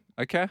 Yeah,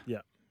 Okay.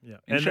 yeah.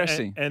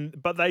 Interesting.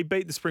 But they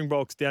beat the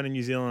Springboks down in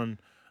New Zealand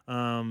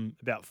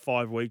about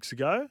 5 weeks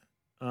ago,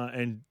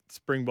 and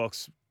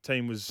Springboks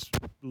team was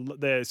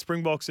their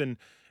Springboks and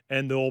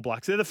the All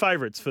Blacks. They're the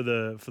favourites for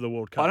the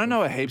World Cup. I don't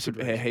know a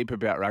Good heap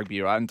about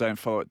rugby, right? And don't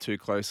follow it too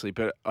closely,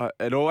 but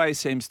it always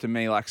seems to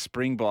me like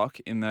Springbok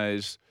in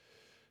those,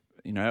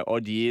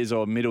 odd years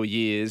or middle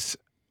years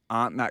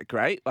aren't that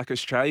great. Like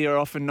Australia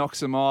often knocks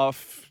them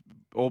off.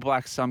 All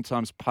Blacks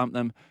sometimes pump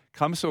them.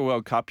 Comes to a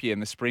World Cup year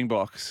and the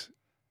Springboks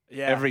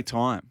every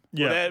time.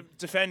 Yeah. Well, they're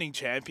defending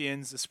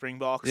champions, the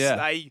Springboks. Yeah.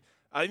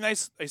 I think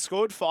they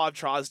scored 5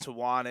 tries to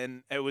 1,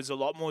 and it was a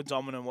lot more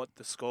dominant what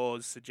the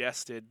scores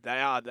suggested. They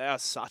are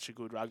such a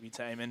good rugby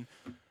team, and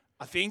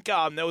I think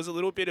there was a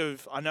little bit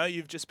of. I know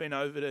you've just been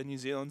over to New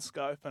Zealand,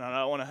 Scope, and I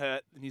don't want to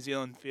hurt the New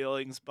Zealand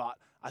feelings, but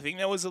I think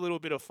there was a little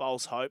bit of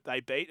false hope. They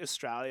beat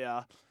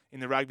Australia in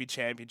the Rugby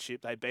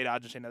Championship. They beat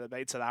Argentina. They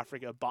beat South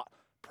Africa, but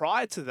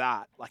prior to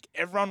that, like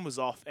everyone was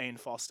off Ian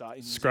Foster in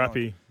New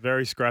Zealand.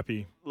 Very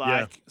scrappy.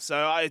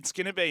 So it's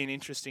going to be an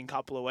interesting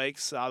couple of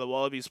weeks. The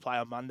Wallabies play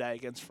on Monday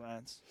against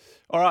France.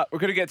 All right, we're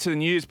going to get to the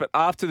news, but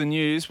after the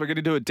news, we're going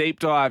to do a deep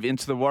dive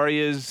into the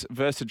Warriors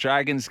versus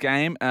Dragons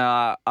game.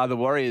 Are the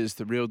Warriors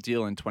the real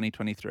deal in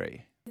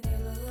 2023?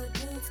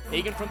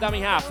 Egan from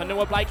dummy half, and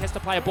Noah Blake has to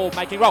play a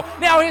ball-making role.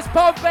 Now here's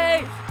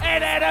Pompey,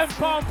 and Adam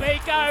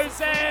Pompey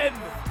goes in.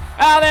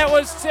 Oh, that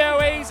was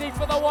too easy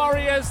for the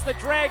Warriors. The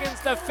Dragons'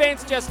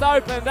 defence just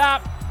opened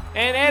up,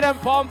 and Adam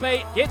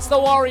Pompey gets the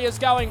Warriors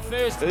going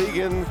first.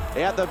 Egan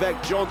out the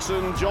back,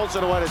 Johnson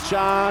away to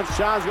Chance.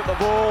 Chance got the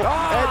ball,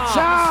 and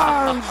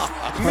Chance!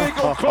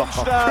 Michael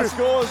Krumstar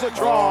scores a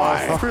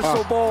try.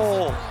 Crystal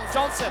ball.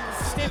 Johnson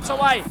steps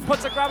away,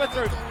 puts a grubber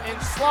through,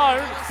 and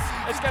Sloan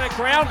is going to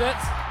ground it.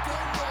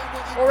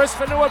 Or is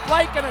Fanua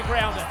Blake going to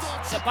ground it?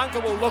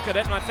 Sabunka will look at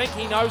it, and I think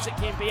he knows it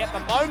can be. At the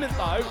moment,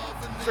 though,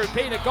 through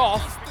Peter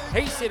Goff,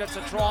 he said it's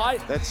a try.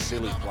 That's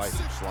silly play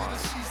from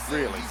Sloan.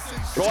 Really.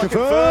 It's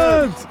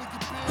confirmed.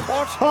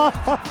 What?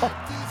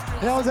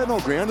 How is that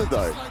not grounded,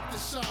 though?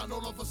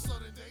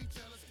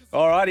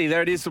 Alrighty,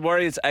 there it is. The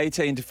Warriors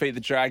 18 defeat the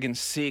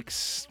Dragons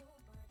 6.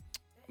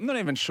 I'm not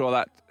even sure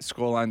that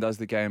scoreline does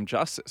the game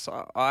justice.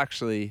 I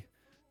actually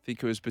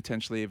think it was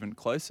potentially even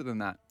closer than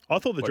that. I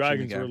thought the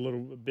watching Dragons the were a game.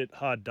 little bit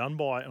hard done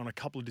by on a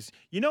couple of decisions.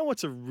 You know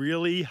what's a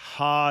really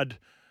hard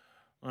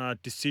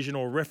decision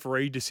or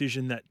referee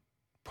decision that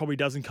probably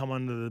doesn't come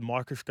under the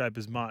microscope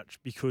as much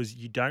because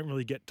you don't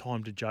really get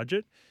time to judge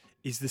it,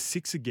 is the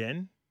 6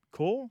 again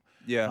call.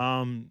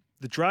 Yeah.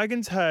 The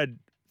Dragons had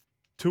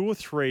 2 or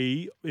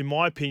 3, in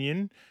my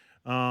opinion,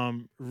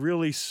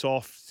 really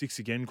soft 6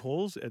 again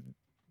calls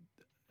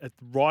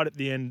right at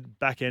the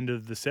back end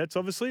of the sets,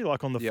 obviously,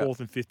 like on the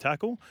 4th and 5th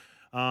tackle.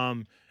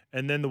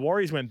 And then the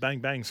Warriors went bang,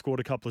 bang, scored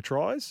a couple of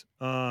tries.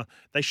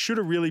 They should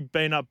have really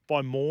been up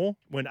by more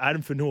when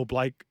Adam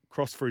Fanua-Blake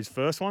crossed for his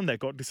first one that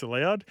got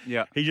disallowed.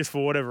 Yeah. He just,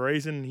 for whatever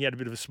reason, he had a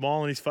bit of a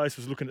smile on his face,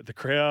 was looking at the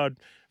crowd,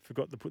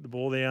 forgot to put the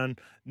ball down.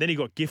 Then he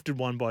got gifted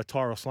one by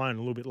Tyrell Sloan a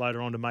little bit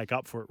later on to make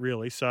up for it,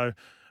 really. So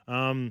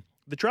the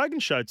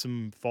Dragons showed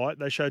some fight.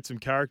 They showed some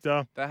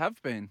character. They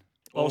have been.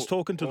 I was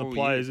talking to the all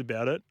players year.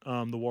 about it,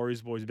 the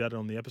Warriors boys about it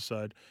on the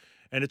episode,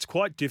 and it's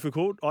quite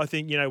difficult. I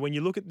think, when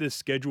you look at the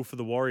schedule for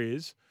the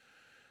Warriors,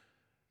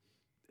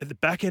 at the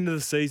back end of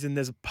the season,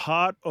 there's a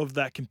part of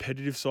that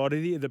competitive side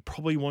of you that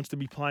probably wants to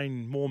be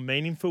playing more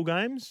meaningful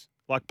games,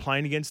 like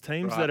playing against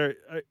teams that are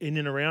in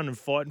and around and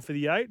fighting for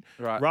the 8,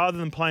 rather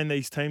than playing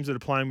these teams that are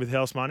playing with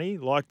house money,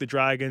 like the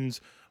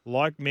Dragons,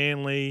 like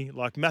Manly,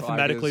 like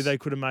mathematically Tigers. they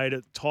could have made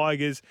it,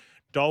 Tigers,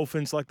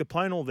 Dolphins, like they're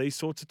playing all these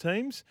sorts of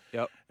teams.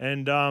 Yep.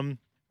 And,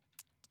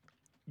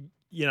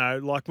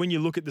 like when you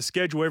look at the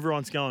schedule,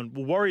 everyone's going,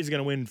 well, Warriors are going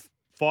to win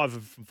 5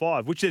 of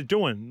 5, which they're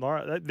doing. All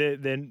right?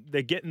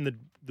 They're getting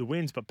the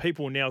wins, but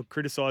people are now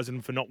criticising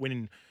them for not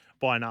winning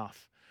by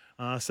enough.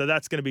 So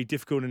that's going to be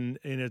difficult in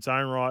its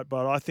own right,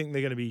 but I think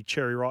they're going to be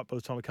cherry ripe by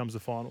the time it comes to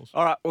finals.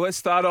 All right, well, let's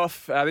start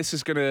off. This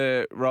is going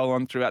to roll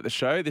on throughout the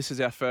show. This is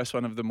our first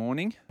one of the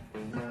morning.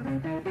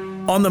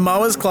 On the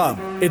Mowers Club,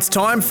 it's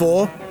time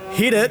for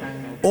Hit It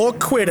or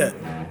Quit It.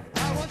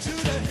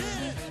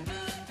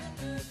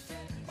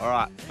 All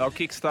right, I'll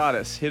kickstart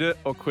us. Hit it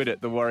or quit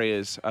it, the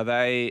Warriors. Are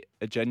they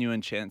a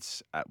genuine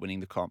chance at winning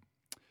the comp?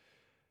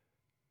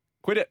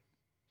 Quit it.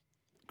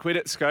 Quit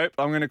it, Scope.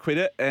 I'm going to quit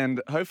it, and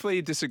hopefully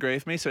you disagree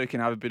with me so we can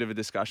have a bit of a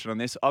discussion on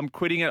this. I'm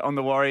quitting it on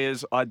the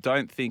Warriors. I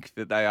don't think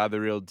that they are the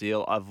real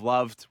deal. I've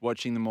loved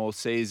watching them all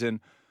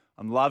season.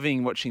 I'm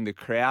loving watching the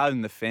crowd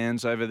and the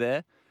fans over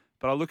there.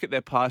 But I look at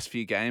their past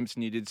few games,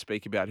 and you did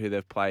speak about who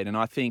they've played, and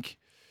I think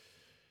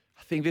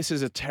this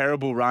is a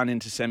terrible run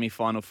into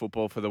semi-final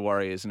football for the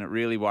Warriors, and it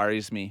really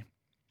worries me,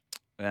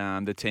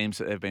 the teams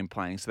that they've been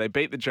playing. So they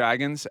beat the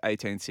Dragons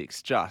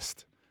 18-6,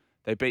 just.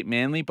 They beat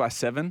Manly by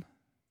 7.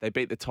 They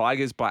beat the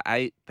Tigers by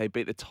 8. They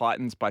beat the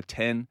Titans by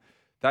 10.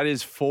 That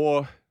is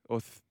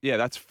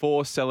that's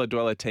 4 cellar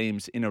dweller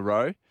teams in a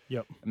row.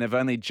 Yep. And they've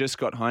only just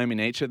got home in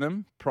each of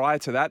them. Prior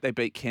to that, they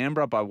beat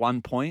Canberra by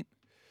 1 point.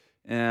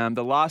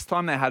 The last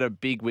time they had a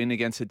big win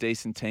against a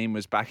decent team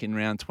was back in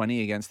round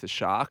 20 against the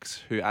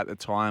Sharks, who at the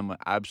time were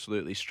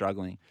absolutely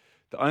struggling.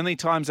 The only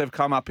times they've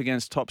come up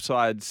against top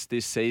sides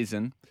this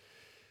season,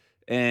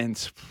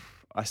 and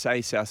I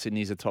say South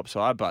Sydney's a top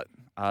side, but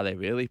are they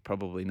really?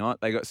 Probably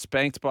not. They got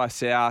spanked by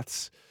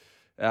Souths.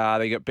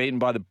 They got beaten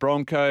by the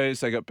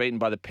Broncos. They got beaten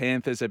by the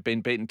Panthers. They've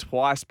been beaten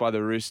twice by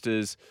the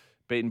Roosters,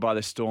 beaten by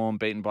the Storm,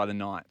 beaten by the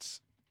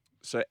Knights.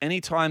 So any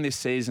time this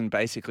season,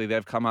 basically,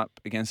 they've come up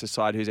against a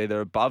side who's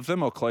either above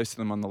them or close to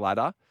them on the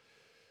ladder,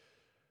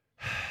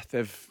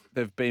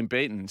 they've been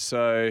beaten.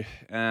 So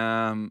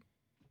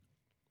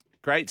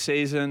great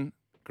season,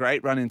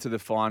 great run into the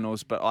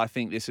finals, but I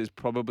think this is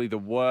probably the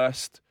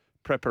worst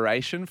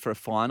preparation for a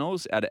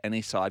finals out of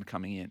any side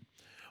coming in.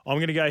 I'm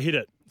going to go hit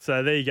it.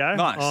 So there you go.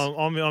 Nice.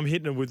 I'm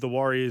hitting it with the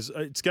Warriors.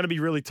 It's going to be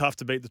really tough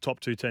to beat the top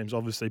two teams,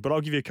 obviously, but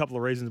I'll give you a couple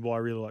of reasons why I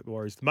really like the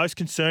Warriors. The most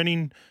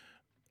concerning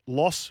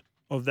loss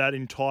of that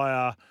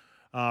entire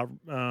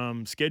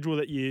schedule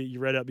that you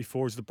read out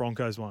before is the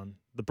Broncos one.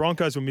 The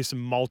Broncos were missing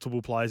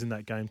multiple players in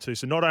that game too.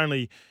 So not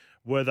only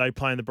were they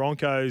playing the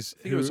Broncos,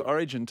 I think it was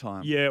Origin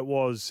time. Yeah, it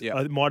was.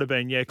 Yeah. It might have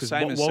been, yeah, because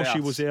Same as while she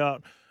Souths. was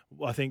out,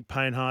 I think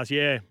Payne Haas,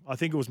 yeah, I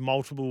think it was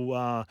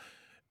multiple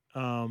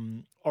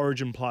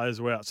Origin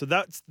players were out. So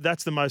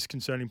that's the most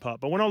concerning part.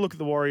 But when I look at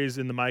the Warriors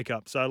in the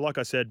makeup, so like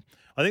I said,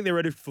 I think they're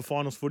ready for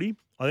finals footy.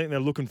 I think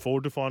they're looking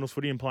forward to finals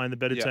footy and playing the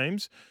better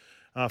teams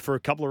for a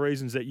couple of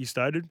reasons that you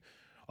stated.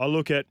 I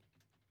look at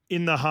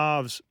in the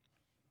halves,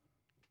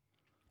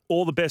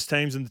 all the best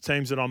teams and the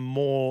teams that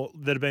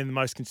have been the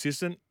most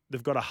consistent,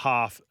 they've got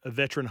a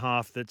veteran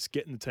half that's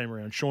getting the team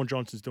around. Sean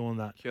Johnson's doing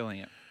that. Killing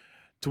it.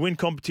 To win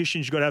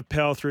competitions, you've got to have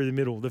power through the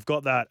middle. They've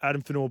got that.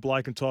 Adam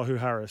Fanua-Blake and Tohu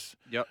Harris.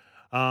 Yep.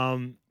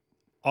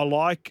 I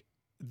like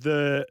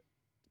to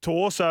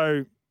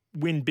also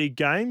win big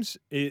games.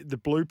 The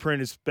blueprint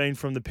has been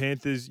from the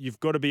Panthers. You've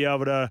got to be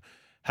able to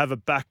have a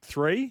back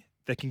three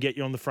that can get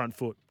you on the front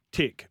foot.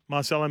 Tick.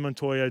 Marcelo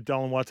Montoya,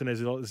 Dylan Watson, and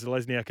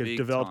Zelezniak have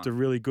developed a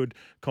really good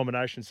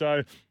combination.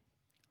 So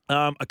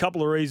a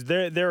couple of reasons.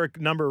 There are a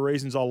number of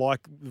reasons I like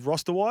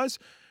roster-wise.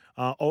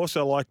 I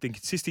also like the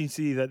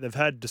consistency that they've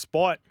had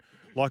despite,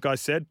 like I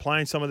said,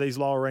 playing some of these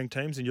lower-ranked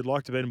teams, and you'd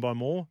like to beat them by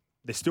more.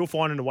 They're still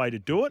finding a way to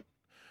do it.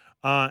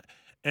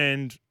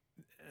 And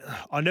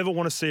I never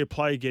want to see a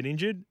player get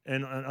injured.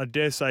 And I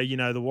dare say,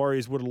 the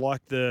Warriors would have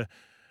liked the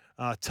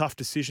tough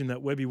decision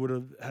that Webby would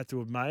have had to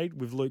have made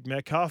with Luke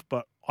Metcalf.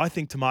 But I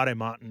think Tomato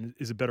Martin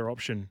is a better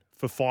option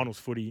for finals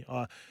footy.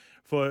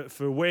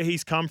 For where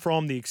he's come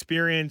from, the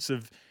experience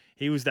of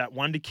he was that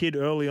wonder kid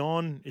early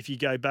on. If you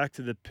go back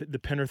to the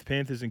Penrith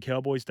Panthers and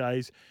Cowboys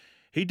days,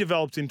 he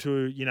developed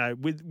into,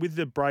 with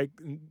the break,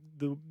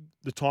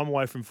 the time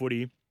away from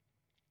footy.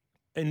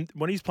 And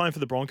when he's playing for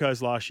the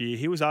Broncos last year,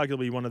 he was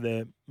arguably one of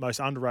their most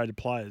underrated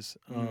players.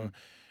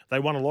 They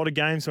won a lot of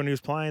games when he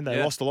was playing.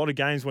 They lost a lot of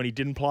games when he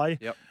didn't play.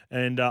 Yep.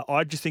 And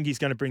I just think he's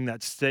going to bring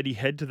that steady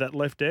head to that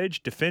left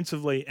edge,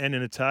 defensively and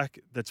in attack,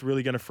 that's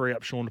really going to free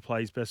up Sean to play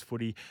his best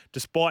footy,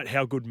 despite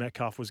how good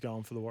Metcalf was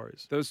going for the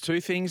Warriors. There was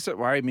two things that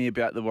worried me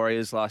about the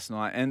Warriors last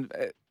night. And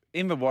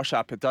in the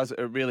wash-up, it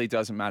really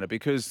doesn't matter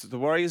because the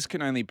Warriors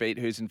can only beat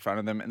who's in front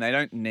of them, and they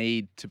don't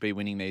need to be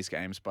winning these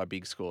games by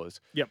big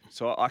scores. Yep.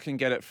 So I can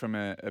get it from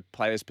a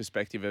player's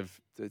perspective of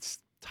it's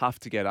tough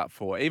to get up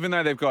for, even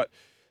though they've got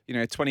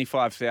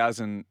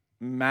 25,000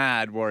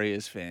 mad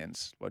Warriors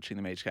fans watching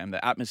them each game.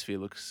 The atmosphere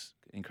looks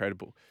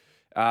incredible.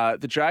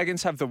 The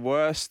Dragons have the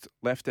worst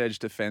left edge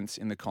defense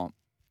in the comp.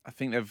 I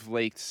think they've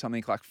leaked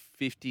something like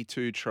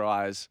 52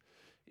 tries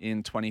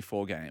in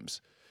 24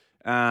 games.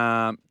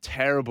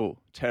 Terrible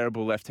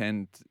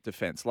left-hand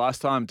defense. Last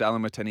time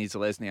Dallin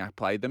Watene-Zelezniak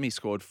played them, he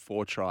scored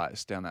 4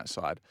 tries down that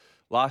side.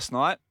 Last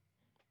night,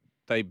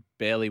 they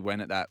barely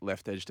went at that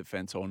left-edge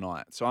defense all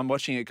night. So I'm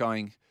watching it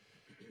going,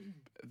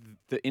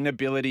 the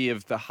inability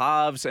of the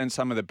halves and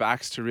some of the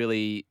backs to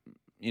really,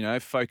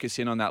 focus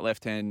in on that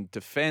left-hand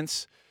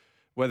defense.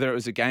 Whether it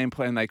was a game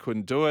plan they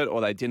couldn't do it or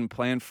they didn't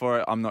plan for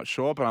it, I'm not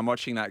sure. But I'm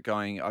watching that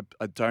going,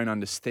 I don't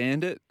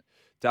understand it.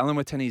 Dallin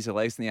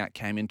Watene-Zelezniak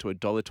came into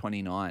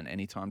 $1.29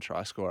 anytime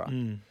try scorer.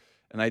 And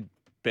they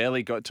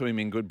barely got to him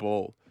in good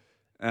ball.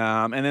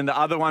 And then the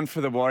other one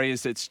for the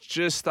Warriors that's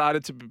just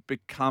started to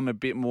become a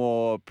bit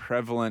more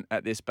prevalent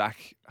at this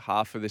back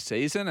half of the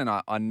season, and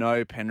I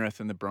know Penrith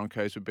and the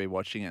Broncos would be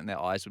watching it and their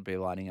eyes would be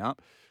lighting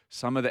up.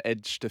 Some of the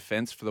edge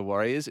defense for the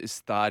Warriors is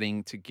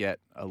starting to get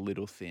a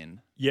little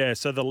thin. Yeah,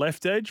 so the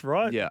left edge,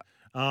 right? Yeah.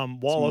 While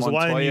I was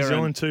away in New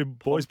Zealand too,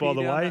 boys, by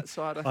the way,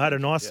 I had a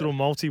nice little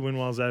multi-win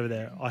while I was over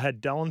there. I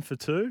had Dallin for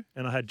 2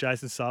 and I had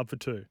Jason Saab for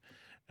 2.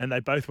 And they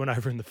both went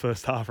over in the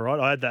first half, right?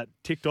 I had that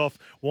ticked off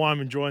why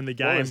I'm enjoying the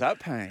game. What was that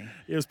paying?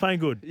 It was paying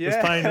good. Yeah.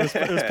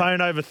 It was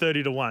paying over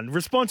 30-1.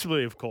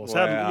 Responsibly, of course.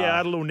 Wow. I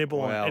had a little nibble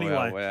on it.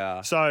 Anyway,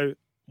 wow. So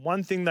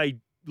one thing they,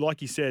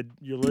 like you said,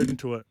 you're alluding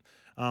to it,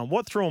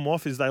 what threw them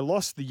off is they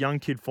lost the young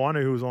kid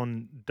Fino who was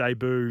on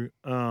debut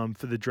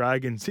for the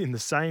Dragons at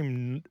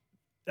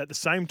the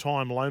same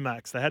time,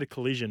 Lomax. They had a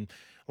collision.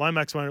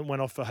 Lomax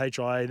went off for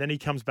HIA. Then he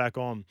comes back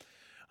on.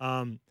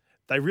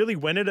 They really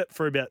went at it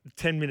for about a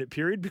 10-minute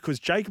period because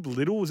Jacob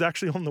Little was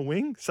actually on the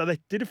wing. So they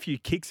did a few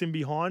kicks in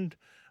behind,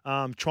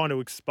 trying to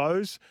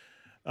expose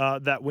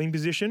that wing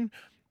position.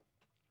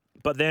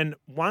 But then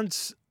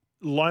once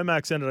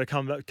Lomax ended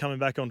up coming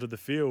back onto the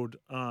field,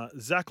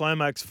 Zach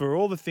Lomax, for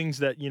all the things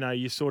that,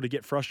 you sort of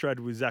get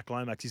frustrated with Zach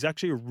Lomax, he's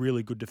actually a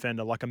really good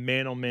defender, like a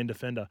man-on-man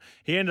defender.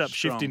 He ended up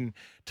shifting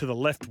to the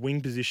left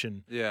wing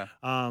position. Yeah.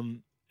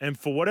 And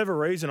for whatever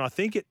reason, I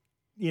think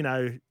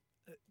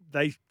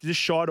they just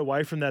shied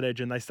away from that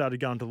edge and they started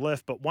going to the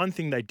left. But one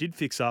thing they did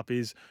fix up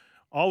is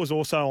I was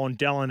also on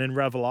Dallin and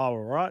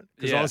Ravalawa, right?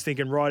 Because I was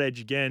thinking right edge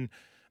again.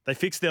 They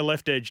fixed their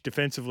left edge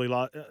defensively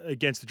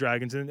against the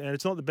Dragons, and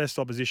it's not the best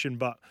opposition.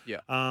 But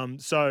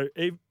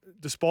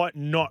despite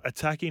not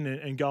attacking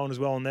and going as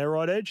well on their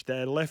right edge,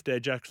 their left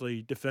edge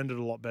actually defended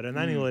a lot better, and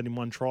they only let him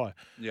one try.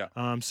 Yeah.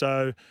 I've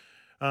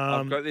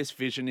I've got this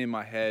vision in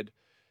my head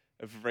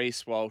of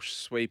Reece Walsh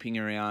sweeping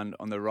around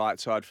on the right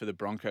side for the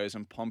Broncos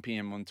and Pompey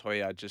and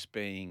Montoya just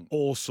being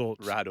all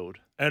sorts rattled.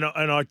 And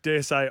I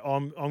dare say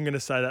I'm going to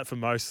say that for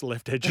most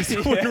left edges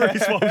when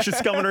Reece Walsh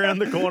is coming around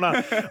the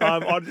corner,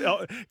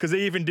 because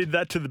he even did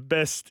that to the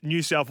best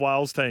New South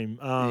Wales team.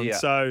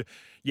 So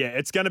yeah,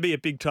 it's going to be a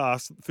big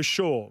task for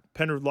sure.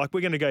 Penrith,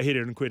 we're going to go hit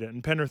it and quit it,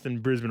 and Penrith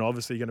and Brisbane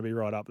obviously going to be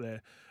right up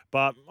there.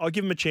 But I'll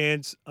give them a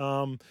chance.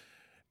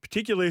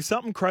 Particularly if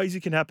something crazy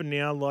can happen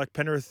now, like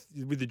Penrith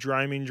with the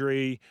Drame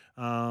injury,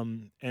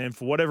 and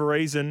for whatever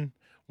reason,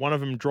 one of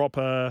them drop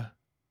a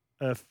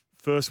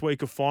first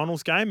week of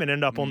finals game and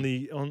end up on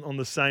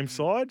the same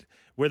side,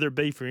 whether it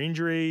be for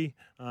injury,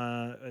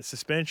 a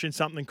suspension,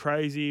 something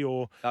crazy,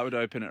 or that would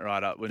open it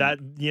right up.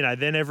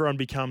 Then everyone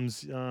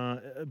becomes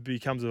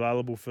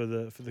available for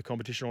the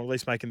competition, or at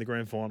least making the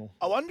grand final.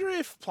 I wonder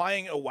if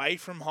playing away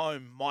from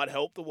home might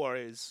help the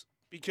Warriors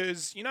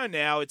because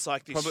now it's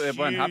like this. Probably it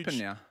won't happen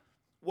now.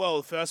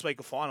 Well, the first week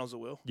of finals it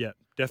will. Yeah,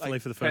 definitely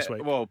for the first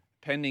week. Well,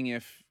 pending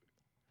if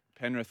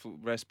Penrith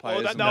rest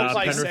players. Well, they'll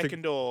play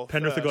second or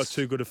Penrith have got first.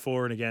 too good a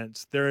for and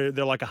against. They're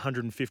like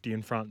 150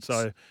 in front.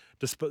 So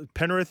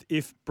Penrith,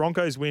 if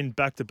Broncos win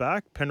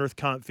back-to-back, Penrith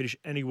can't finish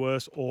any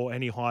worse or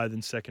any higher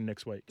than second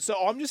next week. So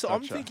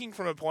I'm thinking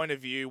from a point of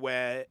view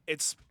where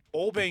it's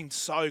all been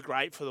so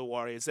great for the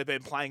Warriors. They've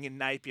been playing in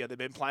Napier. They've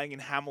been playing in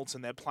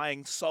Hamilton. They're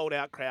playing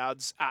sold-out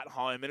crowds at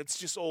home. And it's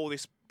just all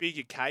this big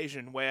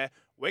occasion where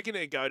we're going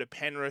to go to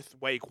Penrith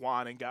week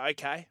 1 and go,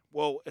 okay,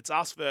 well, it's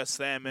us versus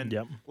them, and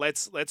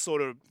let's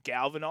sort of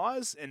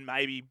galvanise and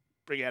maybe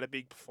bring out a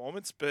big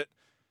performance. But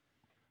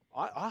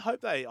I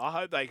hope they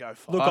go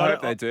far. Look, I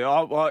hope they do.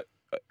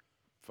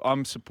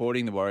 I'm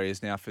supporting the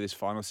Warriors now for this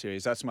final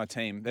series. That's my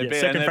team.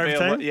 Second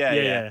favourite team?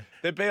 Yeah.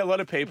 There'd be a lot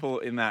of people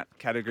in that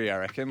category, I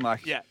reckon.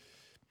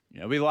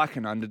 We like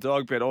an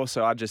underdog, but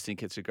also I just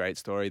think it's a great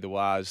story, the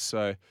Wars.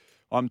 So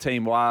I'm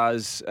Team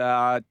Wars.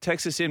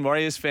 Text us in,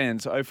 Warriors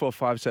fans,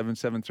 0457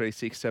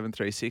 736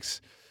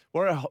 736.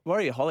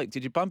 Warriorholic,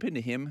 did you bump into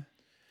him?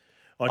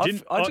 I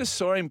didn't. I just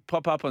saw him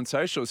pop up on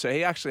social. So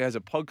he actually has a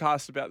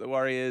podcast about the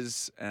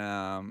Warriors.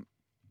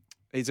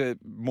 He's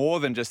more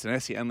than just an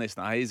SEN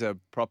listener. He's a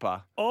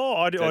proper.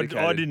 I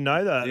didn't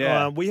know that.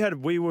 Yeah.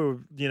 We were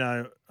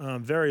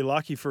very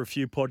lucky for a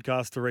few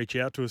podcasts to reach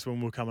out to us when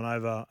we were coming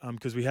over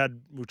because we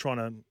were trying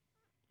to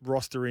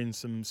roster in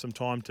some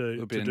time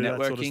to do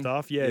that sort of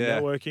stuff. Yeah,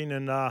 networking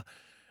and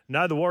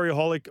the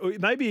Warriorholic.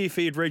 Maybe if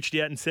he had reached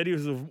out and said he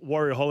was a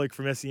Warriorholic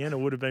from SEN, it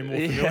would have been more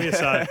familiar.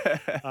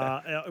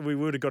 So we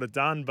would have got it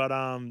done. But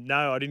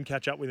no, I didn't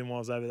catch up with him while I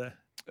was over there.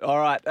 All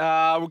right,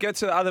 we'll get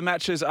to the other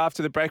matches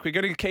after the break. We're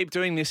going to keep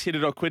doing this hit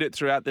it or quit it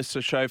throughout this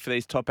show for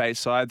these top 8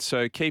 sides.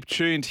 So keep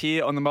tuned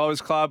here on the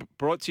Mowers Club,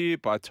 brought to you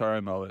by Toro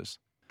Mowers.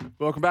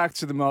 Welcome back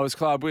to the Mowers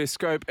Club. We're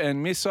Scope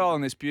and Missile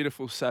on this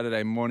beautiful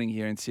Saturday morning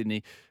here in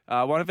Sydney.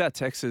 One of our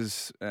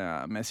texters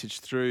messaged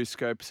through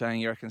Scope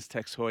saying he reckons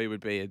Tex Hoy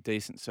would be a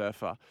decent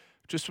surfer.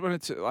 Just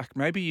wanted to,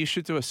 maybe you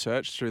should do a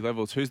search through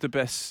levels. Who's the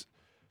best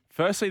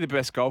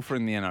golfer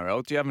in the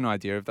NRL? Do you have an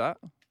idea of that?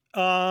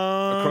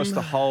 Across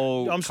the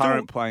whole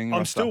playing roster?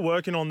 I'm still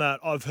working on that.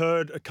 I've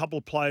heard a couple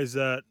of players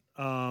that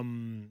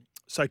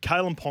so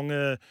Kalen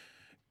Ponga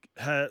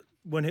had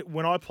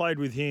when I played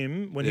with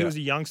him when he was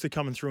a youngster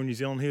coming through in New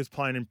Zealand, he was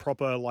playing in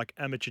proper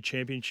amateur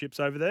championships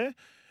over there,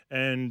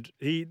 and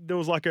there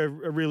was a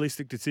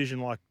realistic decision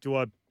do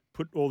I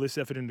put all this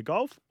effort into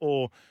golf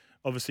or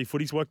obviously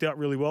footy's worked out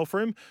really well for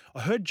him.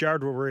 I heard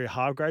Jared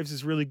Warrior-Hargraves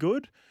is really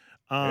good.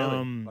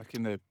 Really? Like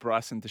in the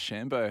Bryson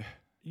DeChambeau.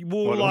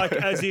 Well,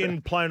 as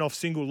in playing off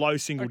low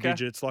single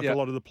digits, a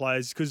lot of the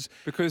players.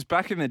 Because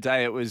back in the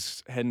day, it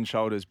was head and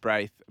shoulders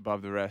Braith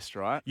above the rest,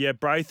 right? Yeah,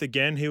 Braith,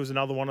 again, he was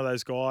another one of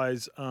those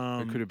guys.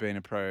 It could have been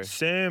a pro.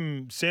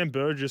 Sam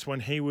Burgess, when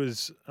he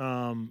was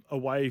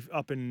away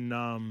up in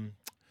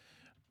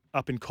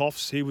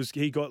Coffs,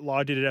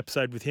 I did an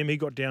episode with him. He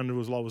got down to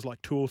as low as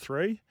 2 or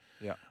 3.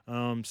 Yeah.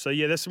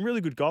 There's some really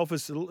good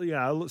golfers.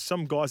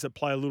 Some guys that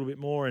play a little bit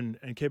more and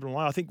keep it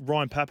alive. I think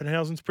Ryan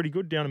Pappenhausen's pretty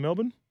good down in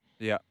Melbourne.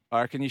 Yeah.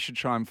 I reckon you should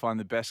try and find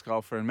the best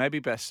golfer and maybe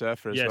best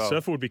surfer as Yeah, well.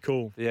 surfer would be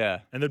cool. Yeah.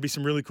 And there's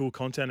some really cool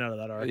content out of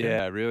that, I reckon.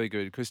 Yeah, really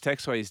good. Because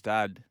Tex Hoy's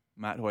dad,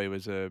 Matt Hoy,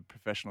 was a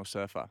professional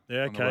surfer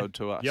Yeah, on the okay. world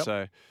tour. Yep.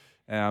 So,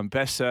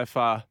 best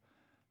surfer,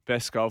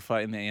 best golfer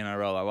in the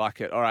NRL. I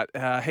like it. All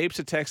right, heaps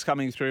of texts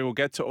coming through. We'll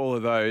get to all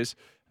of those.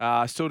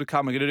 Still to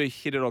come, we're going to do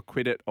hit it or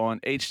quit it on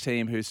each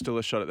team who's still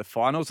a shot at the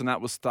finals, and that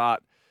will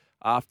start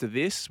after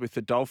this with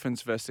the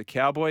Dolphins versus the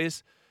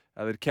Cowboys.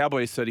 The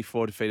Cowboys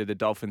 34 defeated the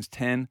Dolphins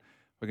 10.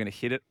 We're going to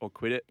hit it or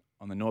quit it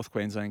on the North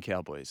Queensland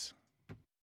Cowboys.